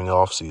upcoming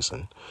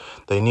offseason.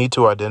 They need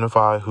to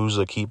identify who's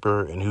a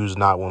keeper and who's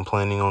not when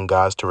planning on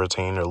guys to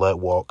retain or let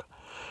walk.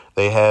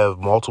 They have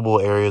multiple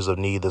areas of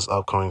need this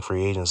upcoming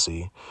free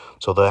agency,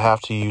 so they'll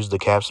have to use the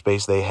cap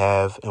space they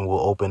have and will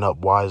open up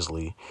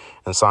wisely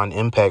and sign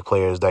impact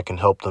players that can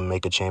help them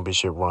make a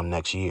championship run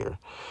next year.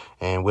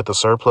 And with a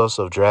surplus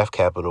of draft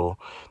capital,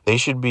 they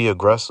should be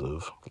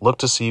aggressive. Look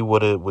to see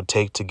what it would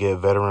take to get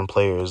veteran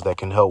players that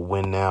can help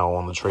win now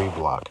on the trade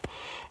block.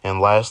 And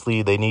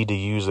lastly, they need to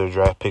use their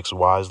draft picks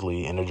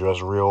wisely and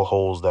address real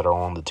holes that are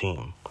on the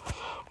team.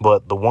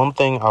 But the one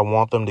thing I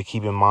want them to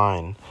keep in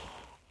mind,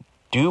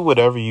 do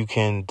whatever you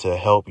can to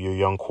help your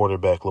young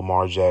quarterback,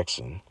 Lamar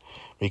Jackson,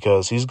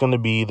 because he's going to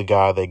be the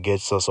guy that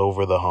gets us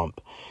over the hump,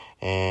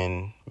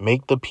 and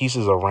make the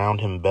pieces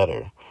around him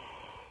better.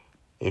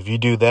 If you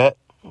do that,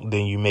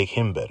 then you make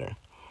him better.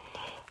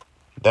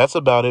 That's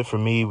about it for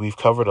me. We've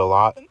covered a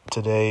lot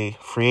today.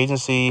 Free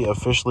agency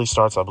officially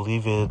starts, I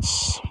believe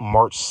it's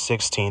March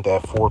 16th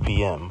at 4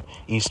 p.m.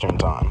 Eastern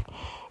time,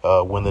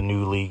 when the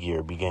new league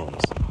year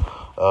begins.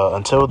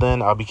 Until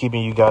then, I'll be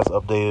keeping you guys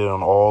updated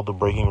on all the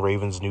breaking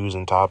Ravens news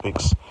and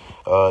topics.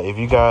 If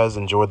you guys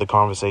enjoyed the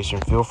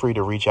conversation, feel free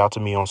to reach out to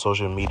me on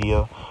social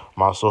media.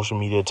 My social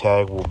media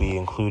tag will be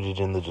included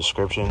in the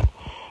description.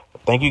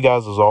 Thank you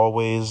guys as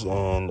always,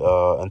 and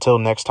until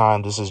next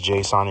time, this is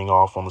Jay signing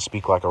off on the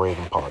Speak Like a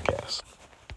Raven podcast.